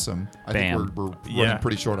 and awesome. I Bam. think we're running Yeah.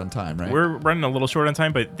 pretty short on time, right? We're running a little short on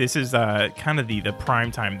time, but this is kind of the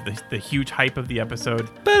prime time, the huge hype of the episode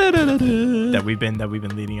that we've been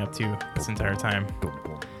leading up to this entire time.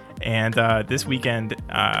 And this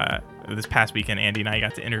past weekend, Andy and I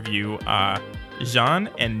got to interview Jean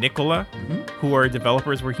and Nicola, who are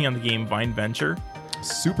developers working on the game Vine Venture.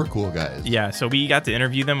 super cool guys. Yeah, so we got to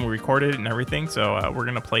interview them, we recorded it and everything. So we're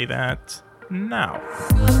gonna play that now.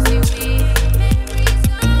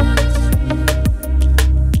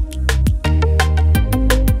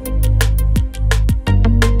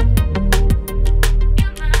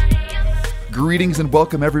 Greetings and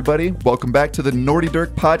welcome, everybody. Welcome back to the Nordy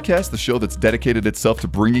Dirk podcast, the show that's dedicated itself to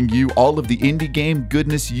bringing you all of the indie game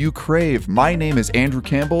goodness you crave. My name is Andrew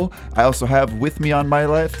Campbell. I also have with me on my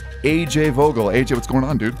left, AJ Vogel. AJ, what's going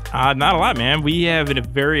on, dude? Not a lot, man. We have a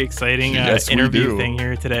very exciting Yes, we interview do. thing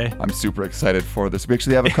here today. I'm super excited for this. We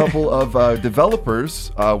actually have a couple of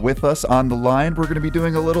developers with us on the line. We're going to be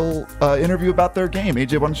doing a little interview about their game.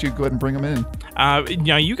 AJ, why don't you go ahead and bring them in?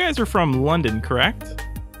 Now, you guys are from London, correct?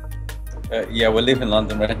 Yeah, we live in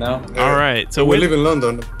London right now. All right. So we with- live in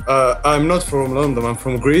London. I'm not from London. I'm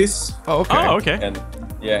from Greece. Oh, okay. Oh, okay.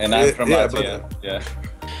 And I'm from Yeah, Latvia. Yeah.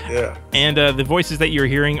 Yeah. And the voices that you're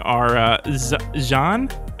hearing are Jean.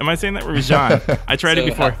 Am I saying that right? Jean. I tried it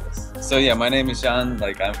before. So yeah, my name is Jan.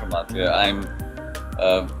 Like I'm from Latvia. I'm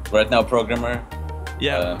right now programmer.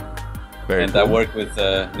 Yeah. Very and cool. I work with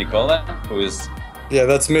Nicola, who is Yeah,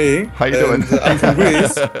 that's me. How you doing? And I'm from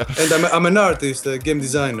Greece, and I'm an artist, a game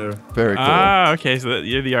designer. Very cool. Okay. So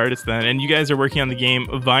you're the artist then, and you guys are working on the game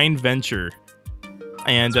Vine Venture.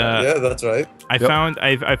 And Yeah, that's right. I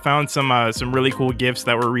found some really cool GIFs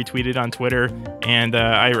that were retweeted on Twitter, and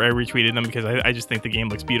I retweeted them because I just think the game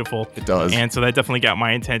looks beautiful. It does. And so that definitely got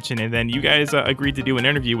my attention. And then you guys agreed to do an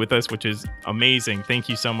interview with us, which is amazing. Thank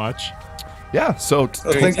you so much. Yeah, so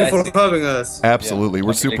Thank you for having us. absolutely. Yeah, We're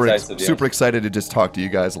I'm super excited, yeah. super excited to just talk to you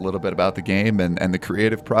guys a little bit about the game and the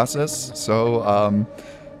creative process. So,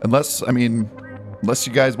 unless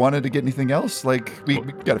you guys wanted to get anything else, like we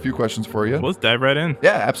got a few questions for you. Well, let's dive right in.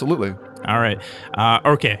 Yeah, absolutely. All right.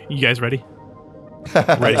 Okay. You guys ready?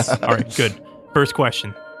 Ready? All right. Good. First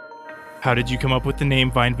question. How did you come up with the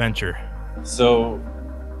name Vine Venture? so.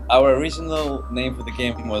 Our original name for the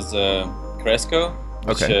game was Cresco,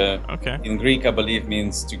 which Okay. in Greek I believe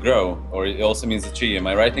means to grow, or it also means a tree. Am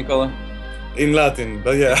I right, Nicola? In Latin,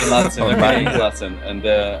 but yeah. In Latin, okay, in Latin. And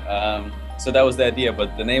so that was the idea,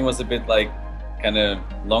 but the name was a bit like kind of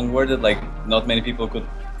long worded, like not many people could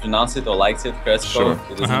pronounce it or liked it. Cresco, Sure.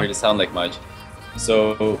 it doesn't really sound like much.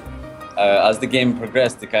 So as the game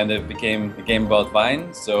progressed, it kind of became a game about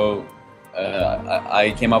Vine. So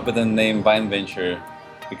I came up with the name Vine Venture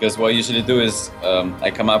because what I usually do is I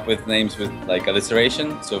come up with names with like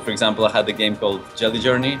alliteration. So for example, I had a game called Jelly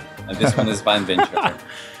Journey, and this one is Vine Venture.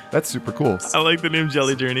 That's super cool. I like the name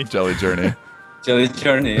Jelly Journey. Jelly Journey. Jelly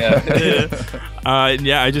Journey, yeah.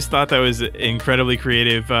 Yeah, I just thought that was incredibly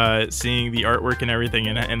creative, seeing the artwork and everything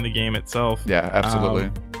in the game itself. Yeah, absolutely.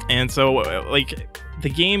 And so, like, the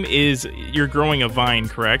game is you're growing a vine,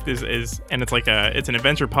 correct? And it's like it's an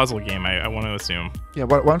adventure puzzle game. I want to assume. Yeah,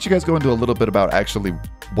 why don't you guys go into a little bit about actually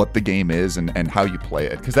what the game is and how you play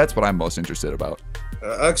it? Because that's what I'm most interested about.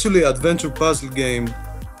 Actually, adventure puzzle game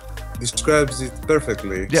describes it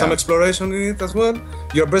perfectly. Yeah. Some exploration in it as well.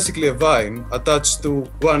 You're basically a vine attached to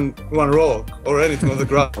one rock or anything on the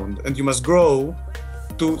ground, and you must grow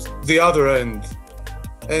to the other end.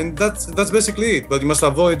 And that's basically it. But you must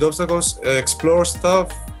avoid obstacles, explore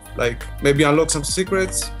stuff, like maybe unlock some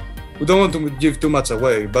secrets. We don't want to give too much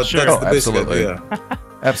away, but Sure. that's Oh, the basic absolutely. idea.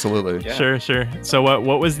 Absolutely. Yeah. Sure. So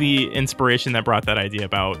what was the inspiration that brought that idea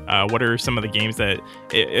about? What are some of the games that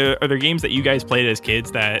are there games that you guys played as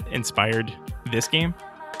kids that inspired this game?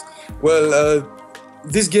 Well,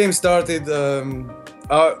 this game started.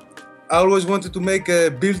 I always wanted to make a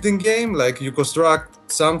building game, like you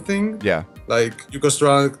construct something. Yeah. Like you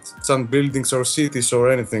construct some buildings or cities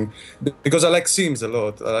or anything, because I like Sims a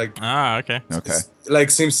lot. I like Okay. Okay. like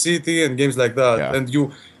SimCity and games like that, Yeah. and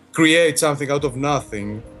you create something out of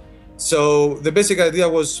nothing. So the basic idea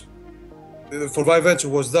was for Vine Venture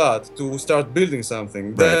was that to start building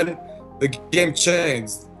something. Then the game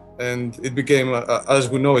changed and it became as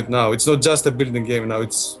we know it now. It's not just a building game now.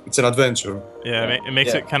 It's an adventure. Yeah, it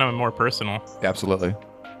makes Yeah. it kind of more personal. Absolutely.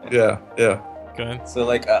 Yeah. Go ahead. So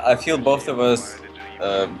like I feel both of us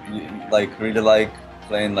like really like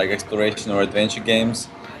playing like exploration or adventure games.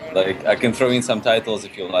 Like I can throw in some titles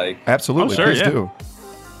if you like. Absolutely. Oh, sure, Please yeah. do.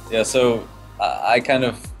 Yeah, so I kind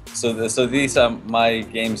of so these are my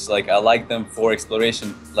games. Like I like them for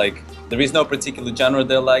exploration. Like there is no particular genre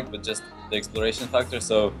they like, but just the exploration factor.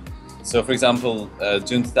 So for example,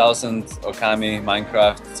 June 2000, Okami,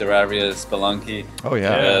 Minecraft, Terraria, Spelunky. Oh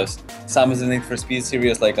yeah. Yeah. Some is the Need for Speed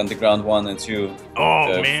series like Underground 1 and 2.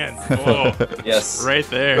 Oh man. Whoa. Yes. Right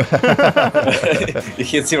there. You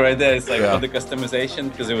can see right there, it's like Yeah. all the customization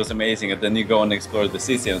because it was amazing, and then you go and explore the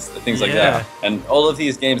city and things like Yeah. that. And all of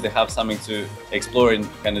these games, they have something to explore in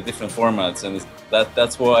kind of different formats, and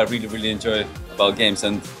that's what I really, really enjoy about games.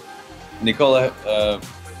 And Nicola,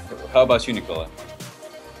 how about you, Nicola?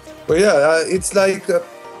 But yeah, it's like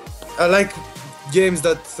I like games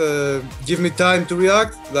that give me time to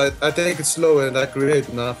react. Like I take it slow and I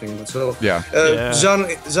create nothing. So Yeah. Yeah.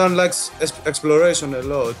 Jean likes exploration a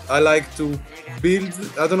lot. I like to build.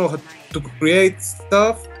 I don't know how to create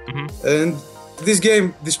stuff, and this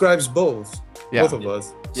game describes both. Yeah. Both of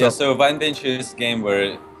us. Yeah, so Vine Venture is a game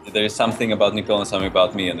where there is something about Nicola and something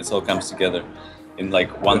about me, and it all comes together in like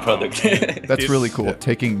one product. That's really cool.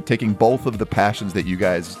 Taking both of the passions that you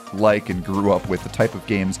guys like and grew up with, the type of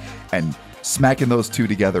games, and smacking those two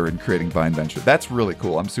together and creating Vine Venture. That's really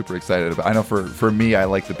cool. I'm super excited about. I know for me, I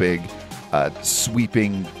like the big,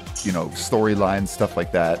 sweeping, storylines, stuff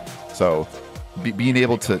like that. So being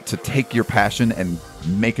able to take your passion and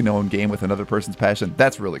make an own game with another person's passion,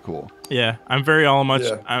 that's really cool. Yeah, I'm very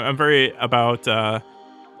I'm very about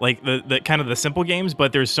like the kind of the simple games,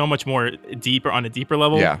 but there's so much more deeper on a deeper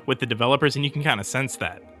level with the developers, and you can kind of sense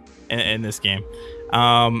that in this game.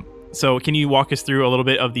 So can you walk us through a little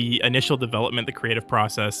bit of the initial development, the creative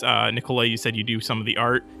process? Nicola, you said you do some of the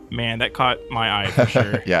art. Man, that caught my eye for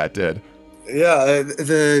sure. Yeah, it did. Yeah,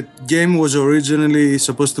 the game was originally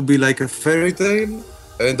supposed to be like a fairy tale,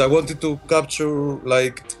 and I wanted to capture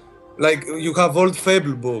like you have old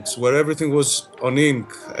Fable books where everything was on ink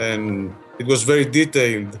and it was very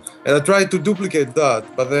detailed. And I tried to duplicate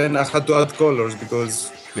that, but then I had to add colors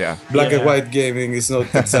because black and white gaming is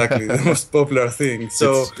not exactly the most popular thing.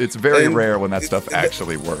 So it's very rare when that stuff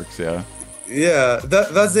actually works. Yeah. Yeah,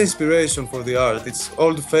 that's the inspiration for the art. It's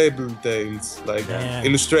old fable tales, like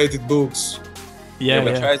illustrated books. Yeah,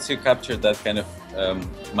 we try to capture that kind of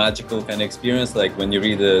magical kind of experience, like when you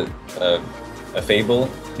read a fable.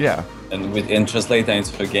 Yeah. And translate that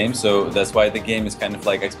into a game. So that's why the game is kind of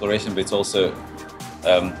like exploration, but it's also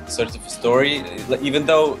sort of a story. Even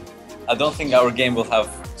though I don't think our game will have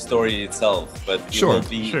story itself, but it will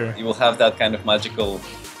be. It will have that kind of magical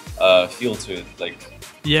feel to it, like.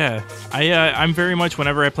 Yeah, I'm very much,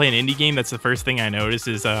 whenever I play an indie game, that's the first thing I notice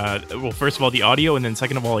is, well, first of all, the audio, and then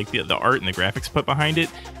second of all, like the art and the graphics put behind it.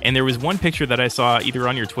 And there was one picture that I saw either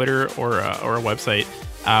on your Twitter or a website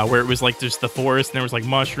where it was like just the forest, and there was like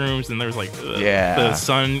mushrooms, and there was like the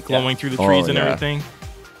sun glowing through the trees and everything.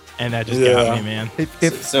 And that just got me, man.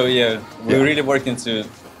 So we really working to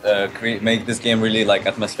make this game really like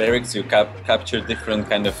atmospheric, to capture different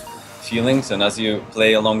kind of feelings, and as you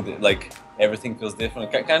play along, everything feels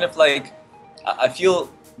different. Kind of like, I feel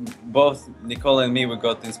both Nicole and me, we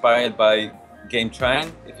got inspired by Game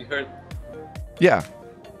Trine, if you heard. Yeah,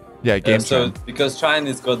 Game so, Trine. because Trine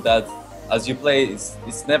has got that, as you play,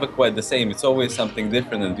 it's never quite the same. It's always something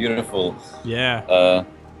different and beautiful. Yeah.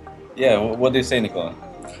 What do you say, Nicola?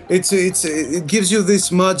 It gives you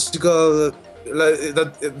this magical,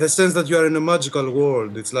 the sense that you are in a magical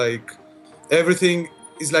world. It's like everything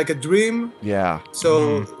is like a dream. Yeah.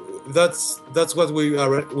 So that's what we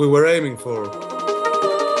were aiming for.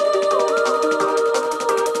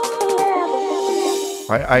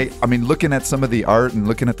 I mean, looking at some of the art and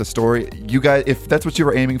looking at the story, you guys, if that's what you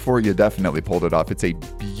were aiming for, you definitely pulled it off. It's a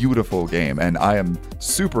beautiful game, and I am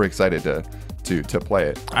super excited to play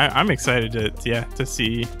it. I'm excited to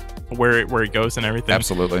see where it goes and everything.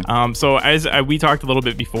 Absolutely. So as we talked a little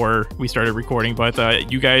bit before we started recording, but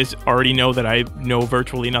you guys already know that I know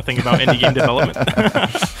virtually nothing about indie game development.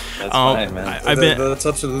 That's fine, man. That's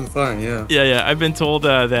absolutely fine. Yeah. Yeah. I've been told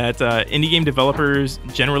that indie game developers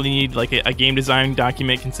generally need like a game design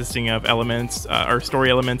document consisting of elements, or story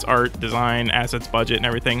elements, art, design, assets, budget, and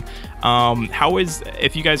everything.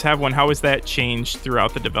 If you guys have one, how has that changed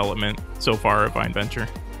throughout the development so far of Vine Venture?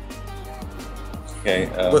 Okay.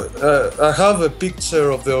 I have a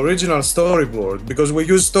picture of the original storyboard because we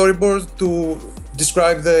use storyboards to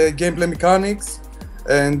describe the gameplay mechanics,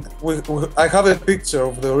 and I have a picture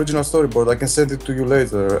of the original storyboard. I can send it to you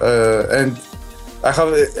later. And I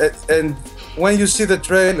have and when you see the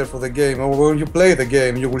trailer for the game or when you play the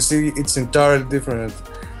game, you will see it's entirely different.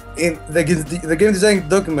 In the game design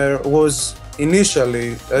document was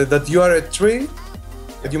initially that you are a tree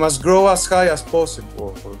and you must grow as high as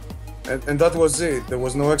possible. And that was it. There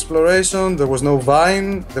was no exploration, there was no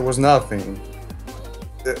vine, there was nothing.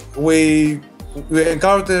 We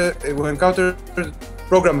encountered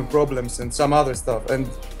programming problems and some other stuff, and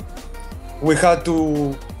we had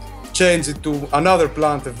to change it to another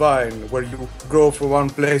plant, a vine, where you grow from one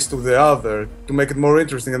place to the other to make it more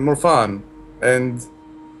interesting and more fun. And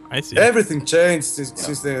I see. Everything changed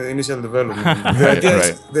since the initial development.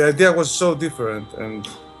 The idea was so different. And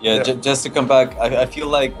just to come back, I feel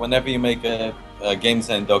like whenever you make a game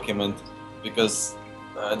design document, because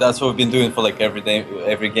that's what we've been doing for like every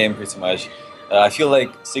game pretty much. I feel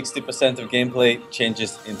like 60% of gameplay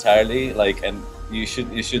changes entirely, and you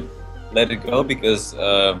should let it go because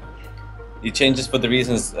it changes for the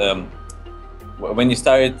reasons. When you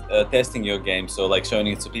start testing your game, so like showing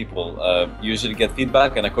it to people, you usually get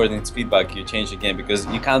feedback, and according to feedback, you change the game because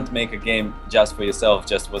you can't make a game just for yourself,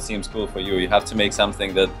 just what seems cool for you. You have to make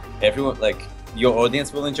something that everyone, like your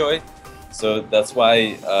audience, will enjoy. So that's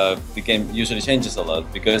why the game usually changes a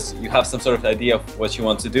lot because you have some sort of idea of what you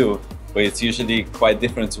want to do, but it's usually quite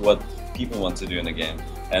different to what people want to do in a game.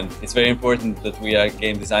 And it's very important that we are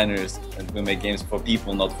game designers and we make games for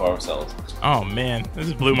people, not for ourselves. Oh man, this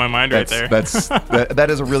just blew my mind right there. That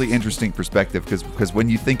is a really interesting perspective because when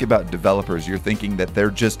you think about developers, you're thinking that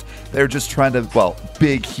they're just trying to,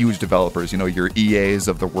 big, huge developers, your EAs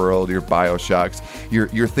of the world, your BioShocks.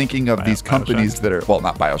 You're thinking of these companies that are,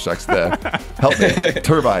 not BioShocks, help me,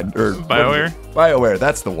 Turbine or BioWare,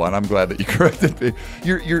 that's the one. I'm glad that you corrected me.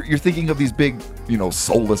 You're thinking of these big,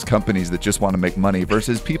 soulless companies that just want to make money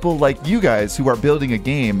versus people like you guys who are building a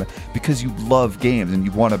game because you love games and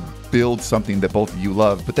you want to build something that both of you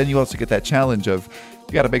love, but then you also get that challenge of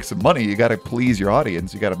you got to make some money, you got to please your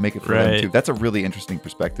audience, you got to make it for them too. That's a really interesting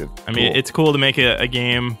perspective. I mean, it's cool to make a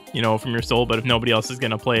game, from your soul, but if nobody else is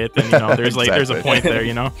going to play it, then there's exactly. There's a point there,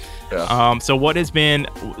 Yeah. So what has been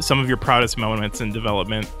some of your proudest moments in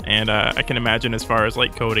development? And I can imagine as far as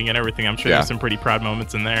like coding and everything, I'm sure there's some pretty proud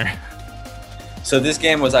moments in there. So this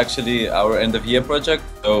game was actually our end of year project.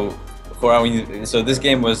 So this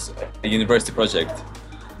game was a university project,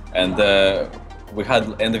 and we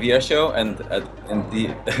had end of year show, and at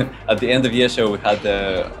the end of year show we had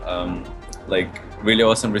really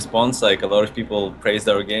awesome response. Like a lot of people praised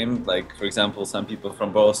our game. Like for example, some people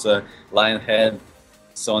from both Lionhead,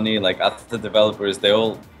 Sony, like other developers, they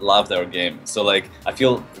all loved our game. So I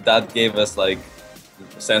feel that gave us a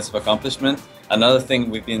sense of accomplishment. Another thing,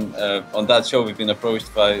 we've been on that show, we've been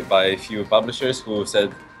approached by a few publishers who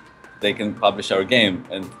said they can publish our game,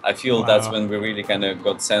 and I feel that's when we really kind of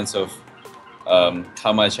got sense of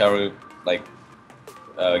how much our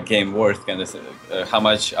game worth, how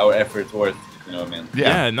much our effort worth. You know what I mean?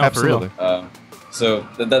 Yeah, no, absolutely. For real. So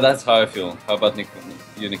that's how I feel. How about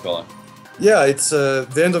you, Nicola? Yeah, it's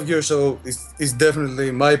the end of year show is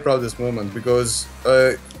definitely my proudest moment because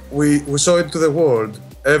we saw it to the world.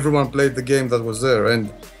 Everyone played the game that was there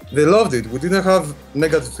and they loved it. We didn't have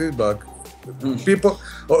negative feedback. People,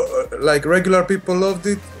 regular people loved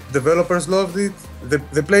it, developers loved it,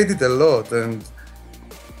 they played it a lot, and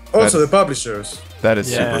also the publishers. That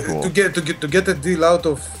is super cool. To get a deal out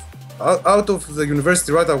of the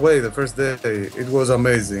university right away the first day, it was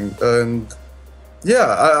amazing. And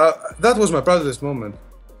that was my proudest moment.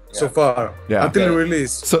 So far, until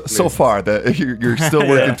release. So far, that you're still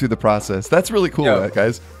working through the process. That's really cool,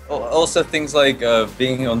 guys. Also, things like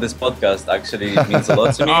being on this podcast actually means a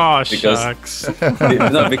lot to me. Oh, because,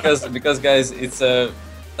 shucks. because guys, it's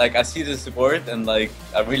like I see the support and like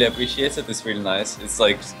I really appreciate it. It's really nice. It's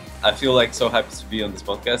like I feel like so happy to be on this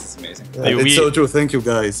podcast. It's amazing. Yeah, it's so true. Thank you,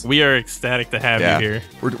 guys. We are ecstatic to have you here.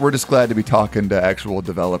 We're just glad to be talking to actual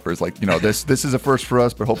developers. Like, this is a first for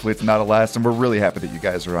us, but hopefully it's not a last. And we're really happy that you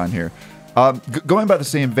guys are on here. Going by the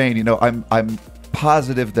same vein, I'm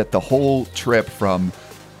positive that the whole trip from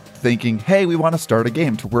thinking, hey, we want to start a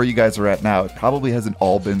game, to where you guys are at now, it probably hasn't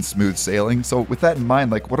all been smooth sailing. So with that in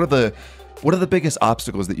mind, like, what are the biggest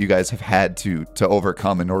obstacles that you guys have had to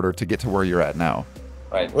overcome in order to get to where you're at now?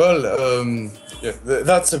 Right. Well,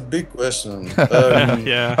 that's a big question.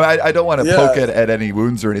 Yeah. I don't want to poke at any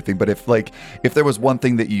wounds or anything, but if there was one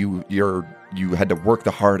thing that you had to work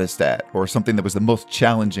the hardest at, or something that was the most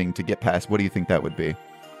challenging to get past, what do you think that would be?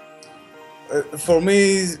 For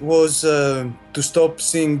me, it was to stop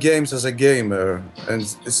seeing games as a gamer and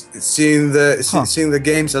seeing the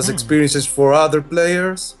games as experiences for other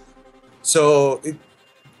players. So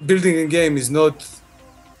building a game is not...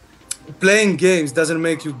 Playing games doesn't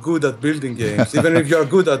make you good at building games. Even if you are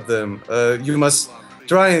good at them, you must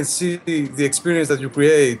try and see the experience that you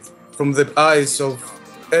create from the eyes of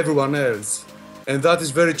everyone else. And that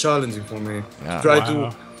is very challenging for me. Yeah. Try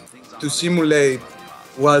to simulate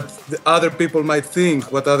what the other people might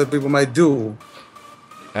think, what other people might do.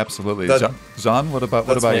 Absolutely. Zan, what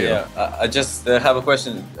about you? Yeah. I just have a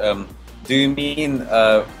question. Do you mean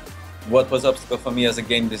what was obstacle for me as a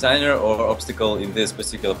game designer, or obstacle in this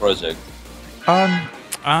particular project?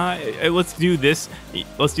 Let's do this.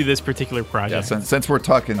 Let's do this particular project. Yeah, since we're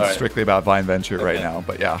talking strictly about Vine Venture right now,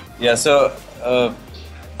 but yeah. Yeah. So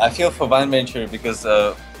I feel for Vine Venture because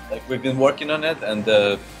like we've been working on it, and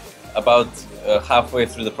about halfway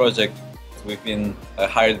through the project, we've been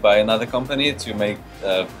hired by another company to make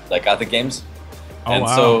like other games. Oh, and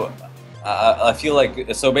wow. So I feel like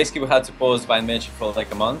basically we had to pause Vine Venture for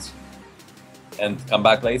like a month and come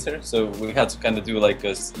back later. So we had to kind of do like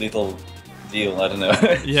a little deal. I don't know.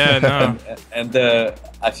 Yeah, no. and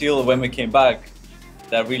I feel when we came back,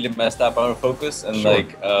 that really messed up our focus, and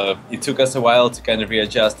like it took us a while to kind of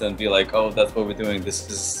readjust and be like, oh, that's what we're doing. This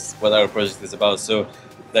is what our project is about. So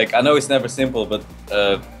like I know it's never simple, but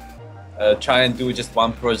try and do just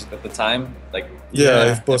one project at a time. Like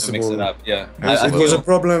if possible. Mix it up. Yeah. It was a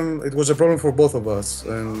problem. It was a problem for both of us,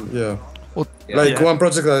 and one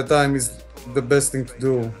project at a time is the best thing to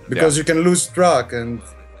do, because you can lose track and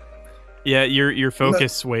your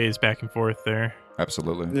focus sways back and forth there.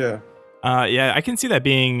 Absolutely. I can see that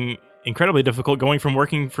being incredibly difficult, going from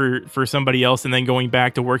working for somebody else and then going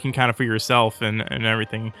back to working kind of for yourself and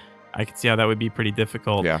everything. I can see how that would be pretty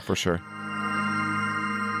difficult. Yeah, for sure.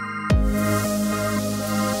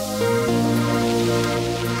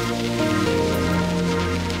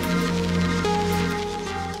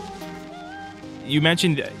 You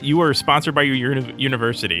mentioned you were sponsored by your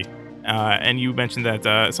university, and you mentioned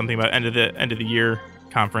that something about end of the year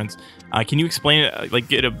conference. Can you explain it,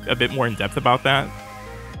 get a bit more in depth about that?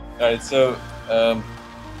 All right. So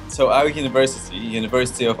our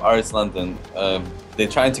University of Arts London, they're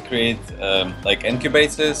trying to create like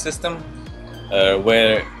incubator system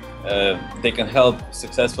where they can help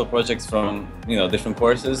successful projects from different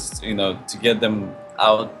courses to get them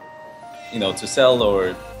out to sell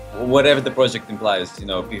or whatever the project implies,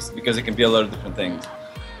 because it can be a lot of different things.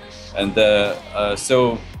 And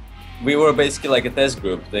so we were basically like a test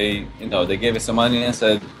group. They gave us some money and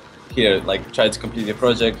said, here, like try to complete your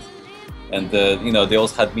project. And they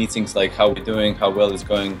also had meetings like how we're doing, how well it's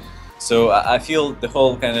going. So I feel the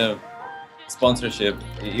whole kind of sponsorship,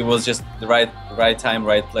 it was just the right time,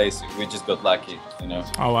 right place. We just got lucky,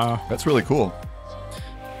 Oh wow, that's really cool.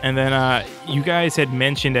 And then you guys had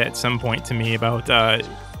mentioned at some point to me about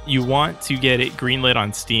you want to get it greenlit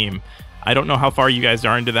on Steam. I don't know how far you guys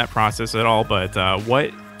are into that process at all, but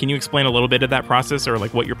can you explain a little bit of that process, or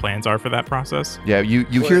like what your plans are for that process? Yeah, you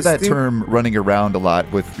hear that term running around a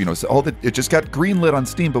lot with it just got greenlit on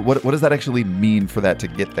Steam, but what does that actually mean for that to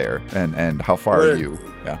get there, and how far are you?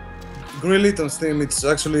 Yeah, greenlit on Steam, it's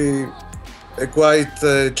actually a quite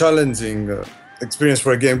challenging experience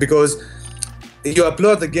for a game, because you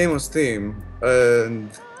upload the game on Steam and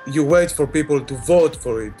you wait for people to vote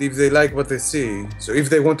for it if they like what they see. So if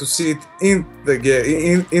they want to see it in the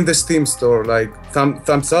in the Steam store, like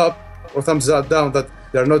thumbs up or thumbs down, that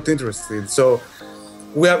they are not interested. So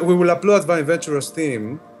we will upload Vine Venture on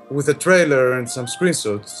Steam with a trailer and some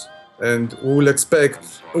screenshots, and we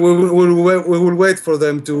will wait for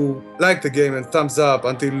them to like the game and thumbs up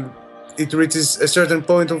until it reaches a certain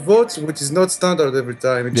point of votes, which is not standard every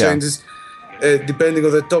time. It changes depending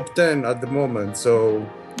on the top 10 at the moment. So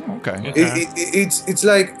okay, it's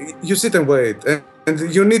like you sit and wait,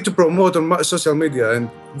 you need to promote on social media, and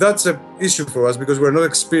that's an issue for us because we're not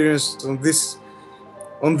experienced on this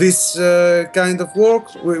kind of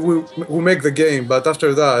work. We make the game, but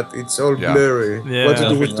after that it's all blurry. Yeah. What to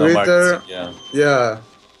do with Twitter? Yeah.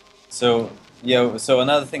 So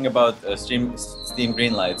another thing about Steam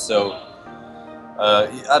Greenlight. So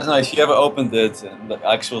I don't know if you ever opened the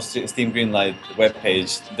actual Steam Greenlight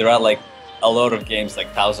webpage. There are like a lot of games,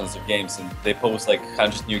 like thousands of games, and they post like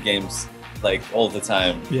 100 new games like all the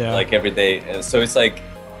time, like every day. So it's like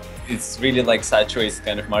it's really like saturated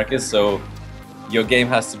kind of market. So your game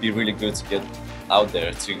has to be really good to get out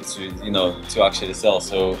there to actually sell.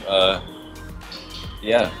 So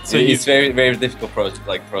so it's very, very difficult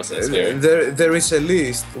process here. There is a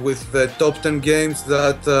list with the top 10 games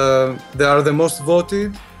that they are the most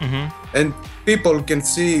voted, and people can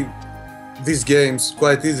see these games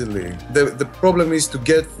quite easily. The problem is to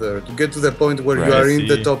get there, to get to the point where you are in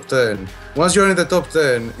the top 10. Once you're in the top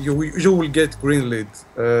 10, you will get greenlit,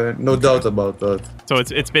 no doubt about that. So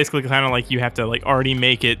it's basically kind of like you have to like already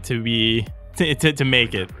make it to be to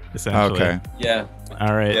make it essentially. Okay. Yeah.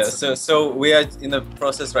 All right. Yeah. So we are in the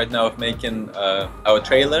process right now of making our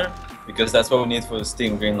trailer, because that's what we need for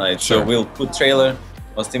Steam Greenlight. Sure. So we'll put trailer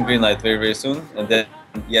on Steam Greenlight very, very soon, and then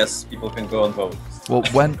yes, people can go and vote. Well,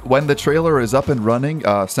 when the trailer is up and running,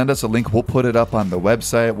 send us a link. We'll put it up on the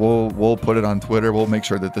website. We'll put it on Twitter. We'll make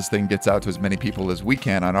sure that this thing gets out to as many people as we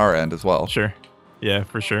can on our end as well. Sure. Yeah,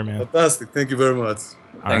 for sure, man. Fantastic. Thank you very much.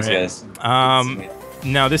 Thanks, guys.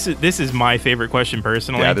 Now this is my favorite question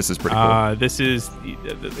personally. Yeah, this is pretty cool. This is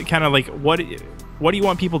kind of like what do you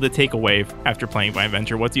want people to take away after playing Vine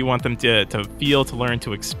Venture? What do you want them to feel, to learn,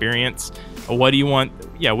 to experience? What do you want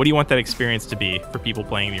that experience to be for people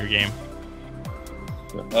playing your game?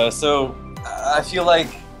 So I feel like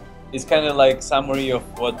it's kind of like summary of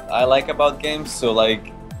what I like about games. So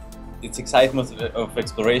like it's excitement of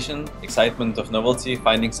exploration, excitement of novelty,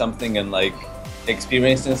 finding something and like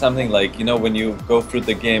experiencing something. Like, you know, when you go through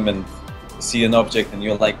the game and see an object and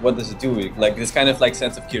you're like, what does it do? Like this kind of like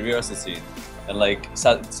sense of curiosity and like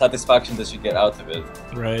satisfaction that you get out of it.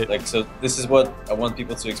 Right. Like, so this is what I want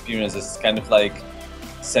people to experience, this kind of like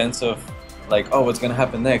sense of like, oh, what's gonna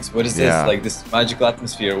happen next? What is this? Like this magical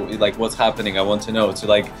atmosphere, like what's happening? I want to know, to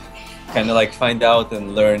like kind of like find out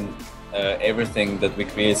and learn everything that we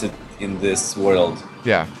created in this world.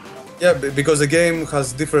 Yeah, because the game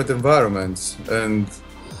has different environments, and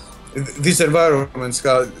these environments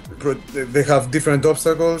they have different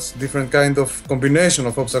obstacles, different kind of combination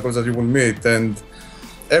of obstacles that you will meet, and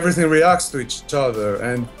everything reacts to each other,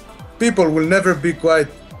 and people will never be quite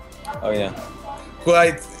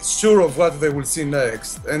sure of what they will see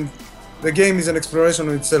next. And the game is an exploration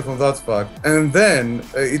in itself on that fact. And then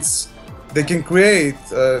they can create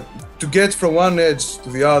to get from one edge to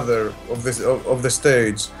the other of the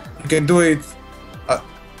stage. You can do it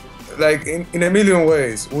like in a million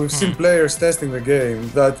ways. We've seen players testing the game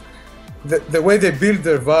that the way they build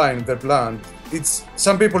their vine, their plant, it's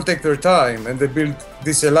some people take their time and they build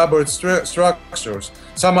these elaborate structures.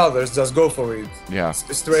 Some others just go for it,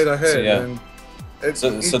 straight ahead.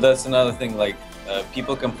 So that's another thing. Like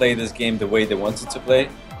people can play this game the way they wanted to play.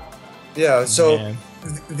 Yeah. So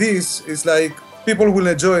this is like people will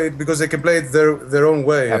enjoy it because they can play it their own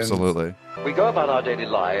way. Absolutely. We go about our daily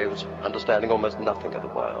lives understanding almost nothing of the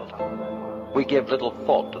world. We give little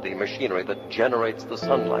thought to the machinery that generates the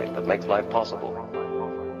sunlight that makes life possible,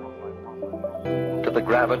 to the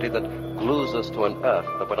gravity that glues us to an Earth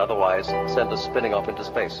that would otherwise send us spinning off into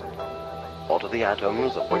space, or to the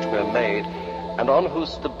atoms of which we're made and on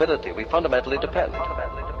whose stability we fundamentally depend.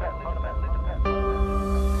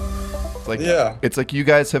 It's like you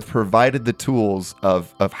guys have provided the tools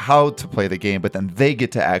of how to play the game, but then they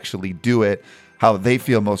get to actually do it how they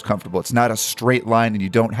feel most comfortable. It's not a straight line, and you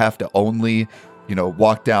don't have to only,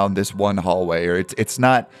 walk down this one hallway, or it's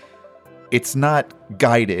not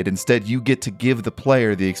guided. Instead, you get to give the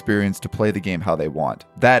player the experience to play the game how they want.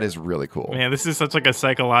 That is really cool. Man, this is such like a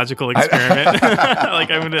psychological experiment.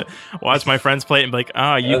 Like I'm gonna watch my friends play it and be like,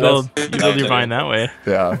 you build your vine that way.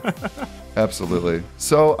 Yeah. Absolutely.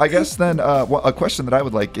 So I guess then a question that I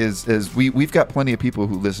would like is we've got plenty of people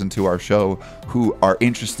who listen to our show who are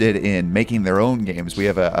interested in making their own games. We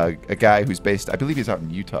have a guy who's based, I believe he's out in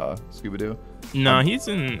Utah, Scooby-Doo. No, he's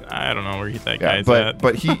in, I don't know where that guy's at.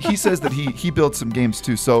 But he says that he builds some games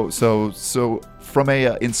too. So from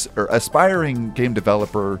a aspiring game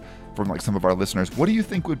developer, from like some of our listeners, what do you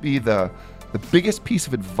think would be the biggest piece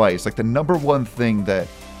of advice, like the number one thing that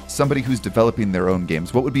somebody who's developing their own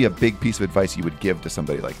games, what would be a big piece of advice you would give to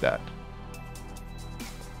somebody like that?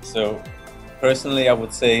 So personally, I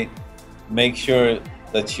would say make sure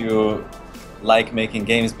that you like making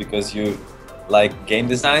games because you like game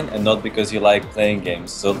design and not because you like playing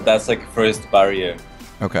games. So that's like first barrier.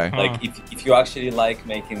 Okay. Like if you actually like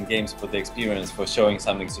making games for the experience, for showing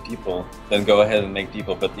something to people, then go ahead and make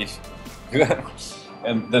people. But if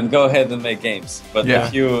and then go ahead and make games. But Yeah.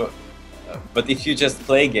 if you just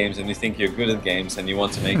play games and you think you're good at games and you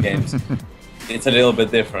want to make games, it's a little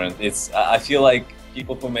bit different. I feel like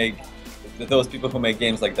those people who make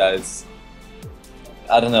games like that,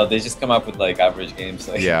 I don't know, they just come up with like average games.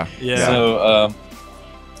 Like, Yeah. So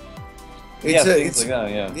It's things like that,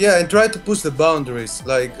 yeah. Yeah, and try to push the boundaries.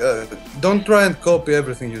 Like, don't try and copy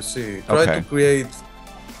everything you see. Try Okay. to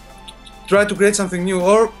create something new,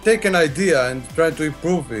 or take an idea and try to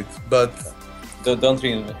improve it. But Don't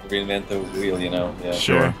reinvent the wheel, you know. Yeah.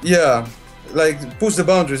 Sure. yeah, like push the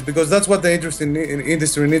boundaries, because that's what the industry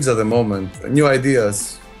needs at the moment. New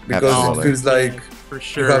ideas, because Absolutely. it feels like For you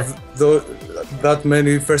sure. have that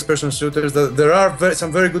many first-person shooters. There are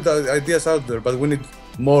some very good ideas out there, but we need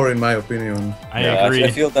more, in my opinion. I Yeah, agree. I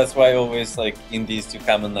feel that's why always like indies to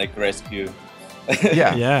come and like rescue.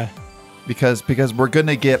 Yeah. Yeah. Because we're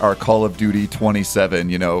gonna get our Call of Duty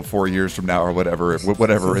 27, 4 years from now or whatever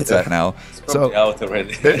it's at now. Probably out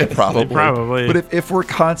already. Probably. Probably. But if we're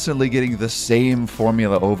constantly getting the same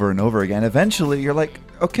formula over and over again, eventually you're like,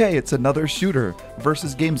 okay, it's another shooter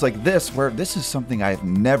versus games like this, where this is something I've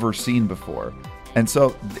never seen before. And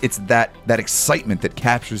so it's that excitement that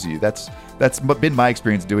captures you. That's been my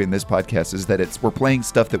experience doing this podcast, is that we're playing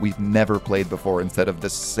stuff that we've never played before instead of the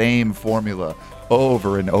same formula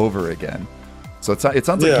over and over again. So it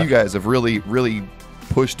sounds like Yeah. you guys have really, really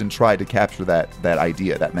pushed and tried to capture that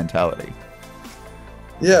idea, that mentality.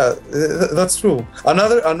 Yeah, that's true.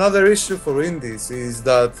 Another issue for indies is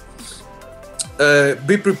that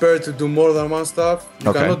be prepared to do more than one stuff. You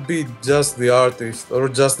Okay. cannot be just the artist or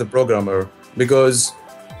just the programmer, because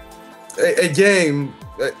a game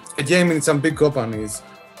in some big companies,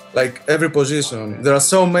 like every position, there are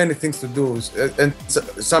so many things to do, and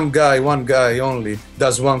one guy only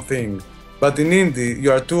does one thing. But in indie,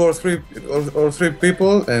 you are two or three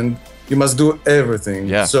people, and you must do everything.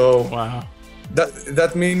 Yeah. So Wow.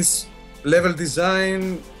 that means level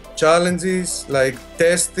design, challenges, like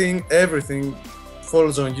testing, everything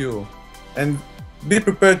falls on you, and be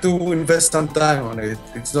prepared to invest some time on it.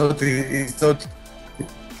 It's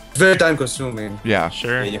very time consuming. Yeah.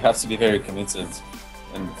 Sure. Yeah, you have to be very committed,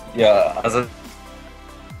 and yeah,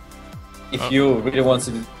 if you really want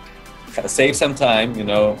to save some time,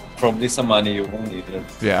 probably some money, you won't need it.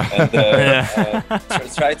 Yeah. And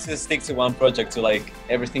try to stick to one project, to like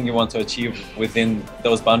everything you want to achieve within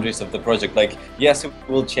those boundaries of the project. Like, yes, it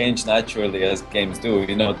will change naturally as games do,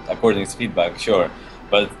 according to feedback, sure,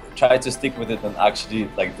 but try to stick with it and actually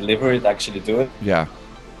like deliver it, actually do it. Yeah.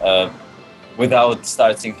 Without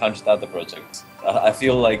starting 100 other projects. I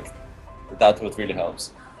feel like that would really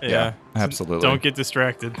helps. Yeah. Absolutely. Don't get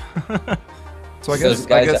distracted. So I Because, guess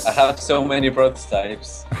guys, I have so many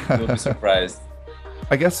prototypes. You'll be surprised.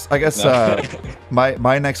 I guess No.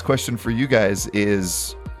 my next question for you guys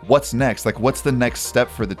is, what's next? Like, what's the next step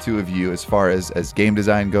for the two of you as far as game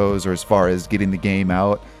design goes, or as far as getting the game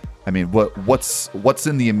out? I mean, what's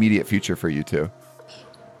in the immediate future for you two?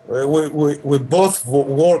 We both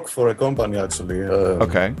work for a company, actually.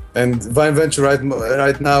 Okay. And Vine Venture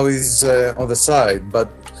right now is on the side, but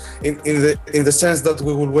in the sense that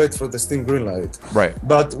we will wait for the Steam greenlight. Right.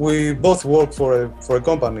 But we both work for a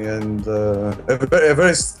company, and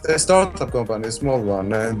a startup company, a small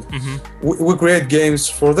one, and we create games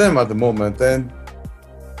for them at the moment, and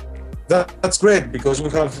that's great because we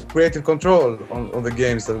have creative control on the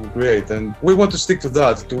games that we create, and we want to stick to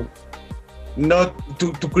that, to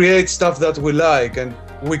create stuff that we like, and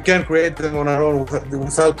we can create them on our own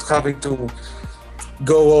without having to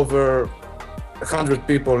go over 100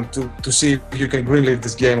 people to see if you can greenlight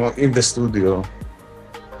this game in the studio.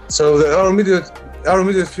 So our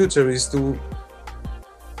immediate future is to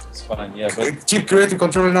It's fine, yeah. But keep creative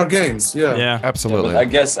control in our games. Yeah. Yeah. Absolutely. but I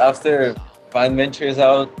guess after Vine Venture is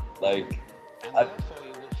out, like at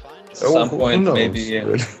some who point knows, maybe.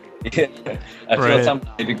 really? Yeah, I feel Right. at some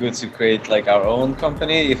point it'd be good to create like our own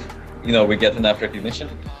company if we get enough recognition.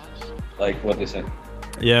 Like what they say.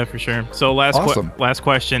 Yeah, for sure. So last Awesome. last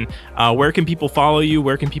question. Where can people follow you?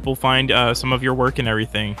 Where can people find some of your work and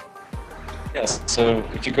everything? Yes. So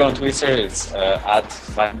if you go on Twitter, it's at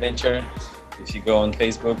Vine Venture. If you go on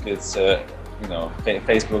Facebook, it's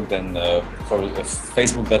Facebook. Then for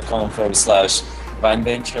facebook.com/Vine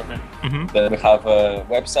Venture. Then we have a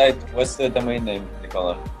website. What's the domain name,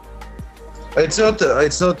 Nicola? It's not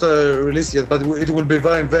released yet, but it will be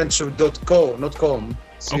vineventure.co, not com.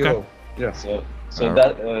 Okay. Yeah. So So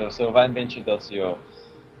that so vineventure.co.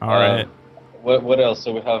 All right. What else?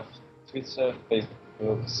 So we have Twitter, Facebook.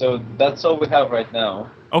 So that's all we have right now.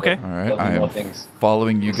 Okay. All right, Lots I more am things.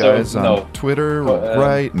 following you So, guys on no. Twitter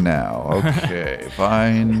right now. Okay,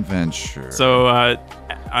 Vine Venture. So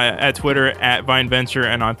at Twitter at VineVenture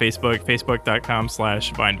and on Facebook,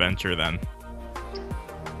 facebook.com/VineVenture then.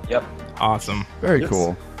 Yep. Awesome. Very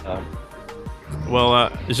cool. Well,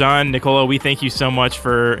 Jean, Nicola, we thank you so much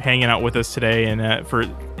for hanging out with us today and for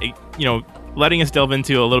letting us delve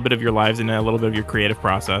into a little bit of your lives and a little bit of your creative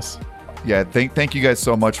process. Yeah, thank you guys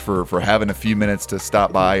so much for having a few minutes to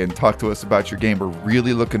stop by and talk to us about your game. We're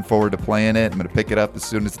really looking forward to playing it. I'm going to pick it up as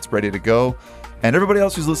soon as it's ready to go. And everybody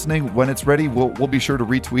else who's listening, when it's ready, we'll be sure to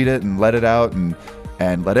retweet it and let it out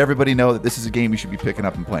and let everybody know that this is a game you should be picking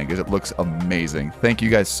up and playing because it looks amazing. Thank you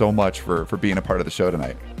guys so much for being a part of the show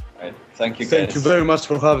tonight. All right. Thank you, guys. Thank you very much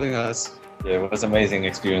for having us. Yeah, it was an amazing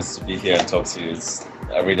experience to be here and talk to you.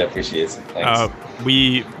 I really appreciate it. Thanks.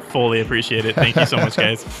 We fully appreciate it. Thank you so much,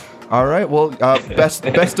 guys. All right. Well,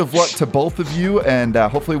 best of luck to both of you, and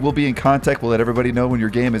hopefully we'll be in contact. We'll let everybody know when your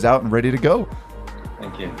game is out and ready to go.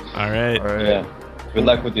 Thank you. All right. Yeah. Good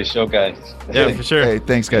luck with your show, guys. Yeah, for sure. Hey,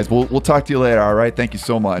 thanks, guys. We'll talk to you later. All right. Thank you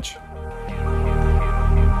so much.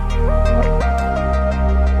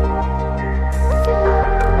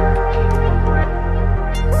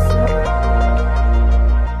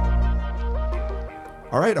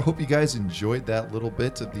 All right, I hope you guys enjoyed that little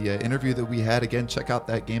bit of the interview that we had. Again, check out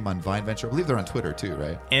that game on Vine Venture. I believe they're on Twitter too,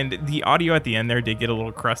 right? And the audio at the end there did get a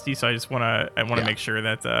little crusty, so I just want to make sure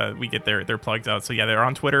that we get their plugs out. So yeah, they're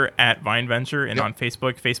on Twitter at Vine Venture and on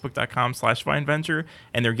Facebook, facebook.com/Vine Venture,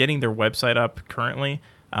 and they're getting their website up currently.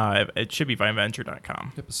 It should be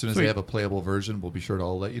vineventure.com. Yep, as soon as they have a playable version, we'll be sure to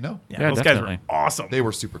all let you know. Yeah, those definitely. guys were awesome. They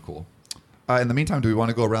were super cool. In the meantime, do we want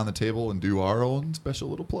to go around the table and do our own special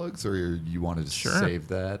little plugs, or you want to just save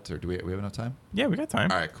that, or do we have enough time? Yeah, we got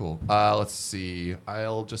time. All right, cool. Let's see.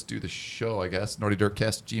 I'll just do the show, I guess.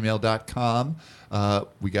 NordyDirtcast@gmail.com.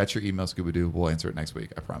 We got your email, Scooby-Doo. We'll answer it next week,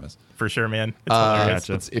 I promise. For sure, man. It's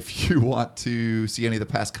hilarious. If you want to see any of the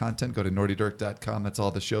past content, go to NordyDirk.com. That's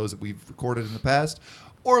all the shows that we've recorded in the past.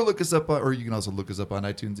 Or look us up, or you can also look us up on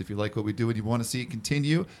iTunes if you like what we do and you want to see it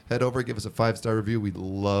continue. Head over, give us a 5-star review. We'd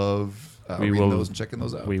love reading those and checking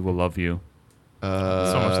those out. We will love you. So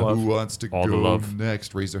much love. Who wants to All the go love.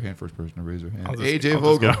 next? Raise their hand. First person to raise their hand. I'll AJ just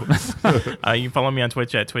Vogel. go. You can follow me on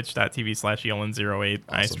Twitch at twitch.tv/Yolan08.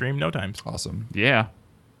 I stream no times. Awesome. Yeah.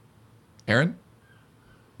 Aaron?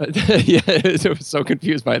 Yeah, I was so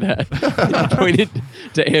confused by that. He pointed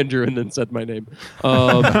to Andrew and then said my name.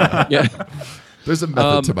 Yeah. There's a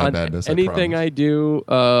method to my on madness. Anything I do,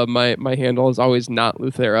 my handle is always not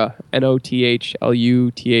Luthera.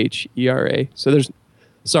 NOTHLUTHERA. So there's,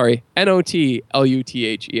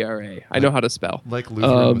 NOTLUTHERA. I know how to spell. like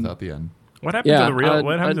Lutheran without the N. What happened to the real?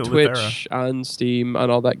 What happened on to Twitch, on Steam, on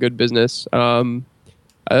all that good business. Now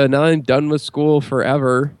I'm done with school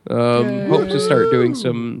forever. Hope to start doing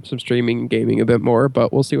some streaming and gaming a bit more,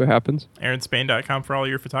 but we'll see what happens. AaronSpain.com for all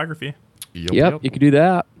your photography. Yep, you can do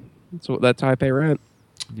that. That's how I pay rent.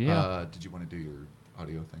 Yeah. Did you want to do your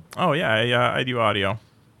audio thing? Oh yeah, I do audio.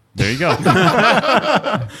 There you go.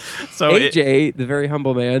 So AJ, the very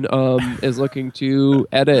humble man, is looking to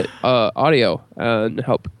edit audio and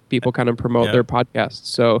help people kind of promote their podcasts.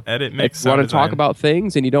 So edit, mix, if you want to sound talk design. about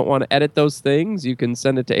things and you don't want to edit those things, you can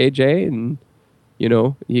send it to AJ and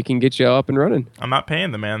he can get you up and running. I'm not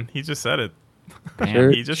paying the man. He just said it.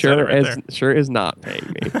 He just sure said it right there. Sure is not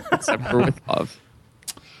paying me, except for with love.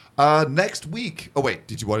 Next week. Oh wait,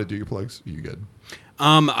 did you want to do your plugs? Are you good?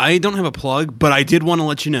 I don't have a plug, but I did want to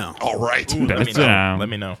let you know. All right. Ooh, let me know. Let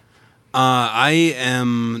me know. I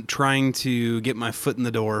am trying to get my foot in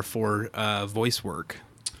the door for voice work.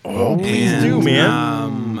 Oh, please do,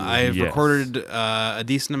 man. I've recorded a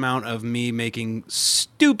decent amount of me making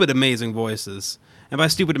stupid, amazing voices. And by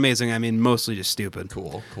stupid amazing, I mean mostly just stupid.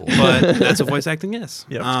 Cool. But that's what voice acting is.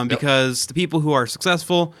 Yep. Because the people who are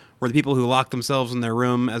successful were the people who locked themselves in their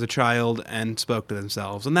room as a child and spoke to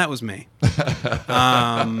themselves. And that was me.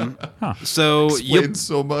 So Explains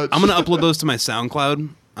so much. I'm going to upload those to my SoundCloud.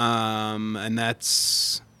 And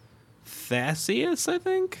that's Thasseus, I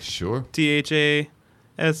think? Sure. THASSIUS.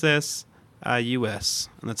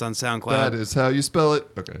 And that's on SoundCloud. That is how you spell it.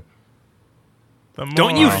 Okay.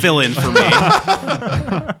 Don't you fill in for me.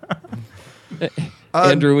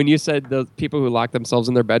 Andrew, when you said the people who lock themselves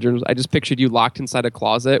in their bedrooms, I just pictured you locked inside a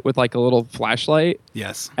closet with like a little flashlight.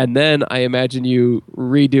 Yes. And then I imagine you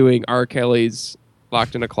redoing R. Kelly's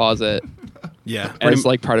Locked in a Closet. Yeah. As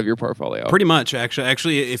like part of your portfolio. Pretty much, actually.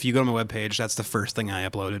 Actually, if you go to my webpage, that's the first thing I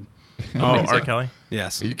uploaded. Oh, R. Kelly.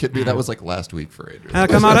 Yes. Are you kidding me? That was like last week for Andrew. I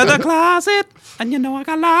come out of the closet, and you know I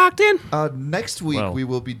got locked in. Next week Well. we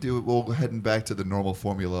will be heading back to the normal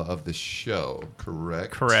formula of the show,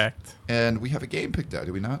 correct? Correct. And we have a game picked out,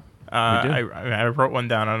 do we not? I wrote one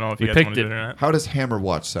down. I don't know if We you guys want picked to do it. it or not. How does Hammer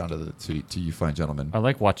Watch sound to you fine gentlemen? I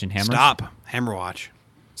like watching hammers. Stop. Hammer watch.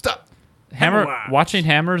 Stop. Watching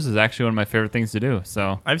hammers is actually one of my favorite things to do.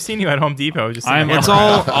 So I've seen you at Home Depot. Just I'm- saying. It's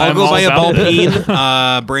all. I'll I'm go all buy a about it.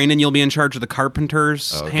 ball peen. Brandon, you'll be in charge of the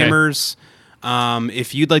carpenters Okay. hammers.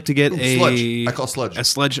 If you'd like to get a Sludge. I call sludge.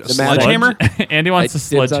 a Matter. sledgehammer. Andy wants a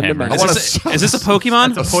It dibs on the sledgehammer. matter. I want Is this a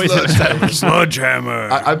Pokemon? That's a poison. Sledgehammer.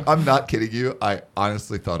 I'm not kidding you. I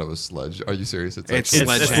honestly thought it was sludge. Are you serious? It's It's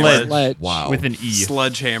sledgehammer. sledge. Wow. with an E.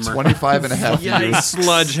 Sledgehammer. 25 and a half years.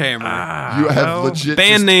 Sledgehammer. You have legit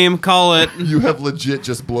Band name. Call it. You have legit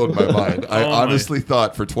just blown my mind. I Oh my. honestly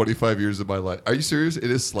thought for 25 years of my life. Are you serious?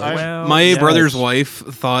 It is sludge. Well, My yes. brother's wife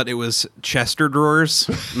thought it was Chester drawers,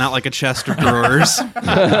 not like a chest of drawers.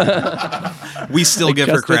 We still Like give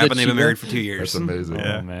her Chester crap, the and they've been cheetah? married for 2 years. That's amazing.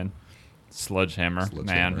 Yeah. Oh man, sledgehammer.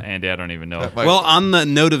 Sledgehammer. Man, Andy, I don't even know. That might- Well, on the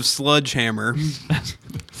note of sledgehammer,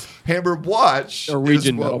 Hammer Watch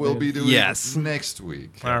Norwegian is what metal we'll band. be doing Yes. next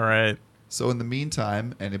week. All right. So in the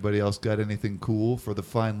meantime, anybody else got anything cool for the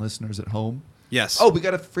fine listeners at home? yes. Oh, we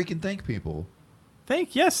got to freaking thank people.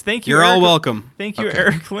 Thank you. You're all Eric- welcome. Thank you, Okay.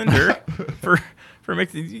 Eric Linder, for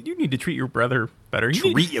making. You need to treat your brother better. You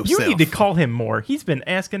Treat need, You yourself. need to call him more. He's been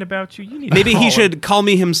asking about you. You need. Maybe to call he him. should call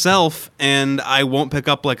me himself, and I won't pick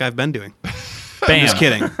up like I've been doing. Bam. Just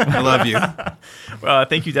kidding. I love you.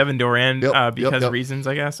 Thank you, Devin Doran, Yep, because yep. of reasons,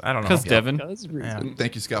 I guess. I don't know. Because Devin. That's the reason.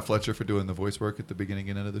 Thank you, Scott Fletcher, for doing the voice work at the beginning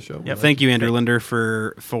and end of the show. Yep. Thank you, Andrew Linder,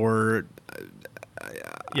 for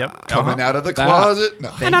Yep. Coming Uh-huh. out of the closet. No.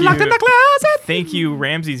 Thank you. Thank you,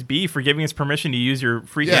 Ramses B, for giving us permission to use your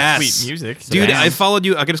freaking Yes. sweet music. Dude, Damn. I followed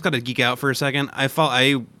you. I just got to geek out for a second. I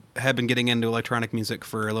have been getting into electronic music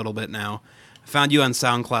for a little bit now. Found you on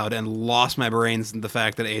SoundCloud and lost my brains in the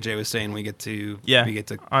fact that AJ was saying we get to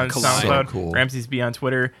on collide. SoundCloud, So cool. Ramses B on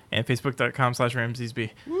Twitter, and Facebook.com/Ramses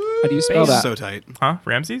B. How do you spell that? So tight. Huh?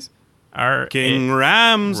 Ramses? King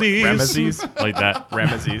Ramses. Ramesses? Like that.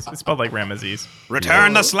 Ramesses. It's spelled like Ramesses.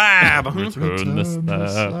 Return the slab. Return the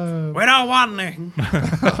slab. We don't want it.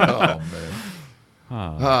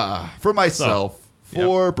 Oh, man. For myself,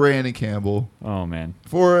 for Brandon Campbell, Oh man.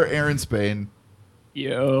 for Aaron Spain,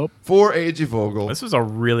 Yep. for AJ Vogel, This was a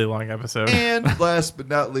really long episode. and last but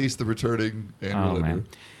not least, the returning Andrew Oh, Linder. man.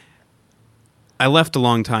 I left a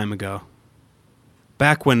long time ago.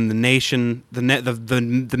 Back when the nation, the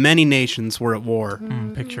many nations were at war.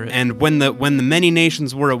 Picture it. And when the many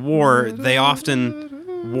nations were at war, they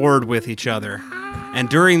often warred with each other. And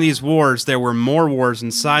during these wars, there were more wars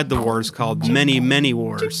inside the wars called many, many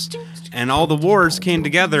wars. And all the wars came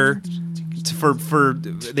together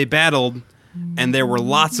they battled, and there were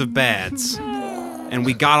lots of bads. And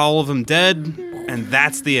we got all of them dead, and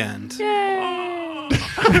that's the end.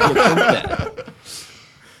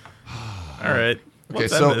 All right. Okay,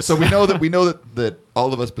 Let's end this. so we know that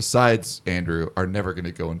all of us besides Andrew are never going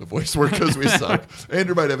to go into voice work because we suck.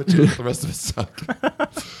 Andrew might have a chance, the rest of us suck.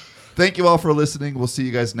 Thank you all for listening. We'll see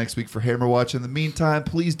you guys next week for Hammer Watch. In the meantime,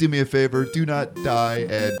 please do me a favor. Do not die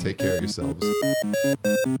and take care of yourselves.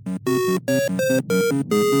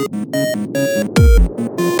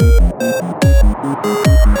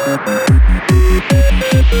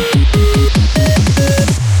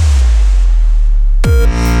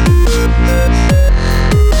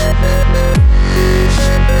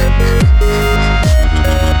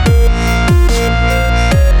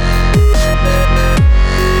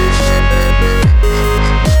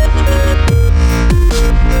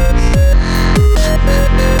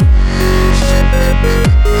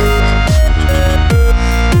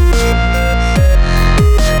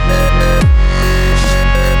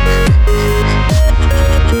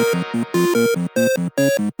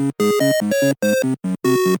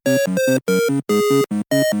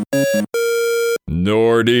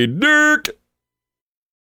 Nordy Dirk.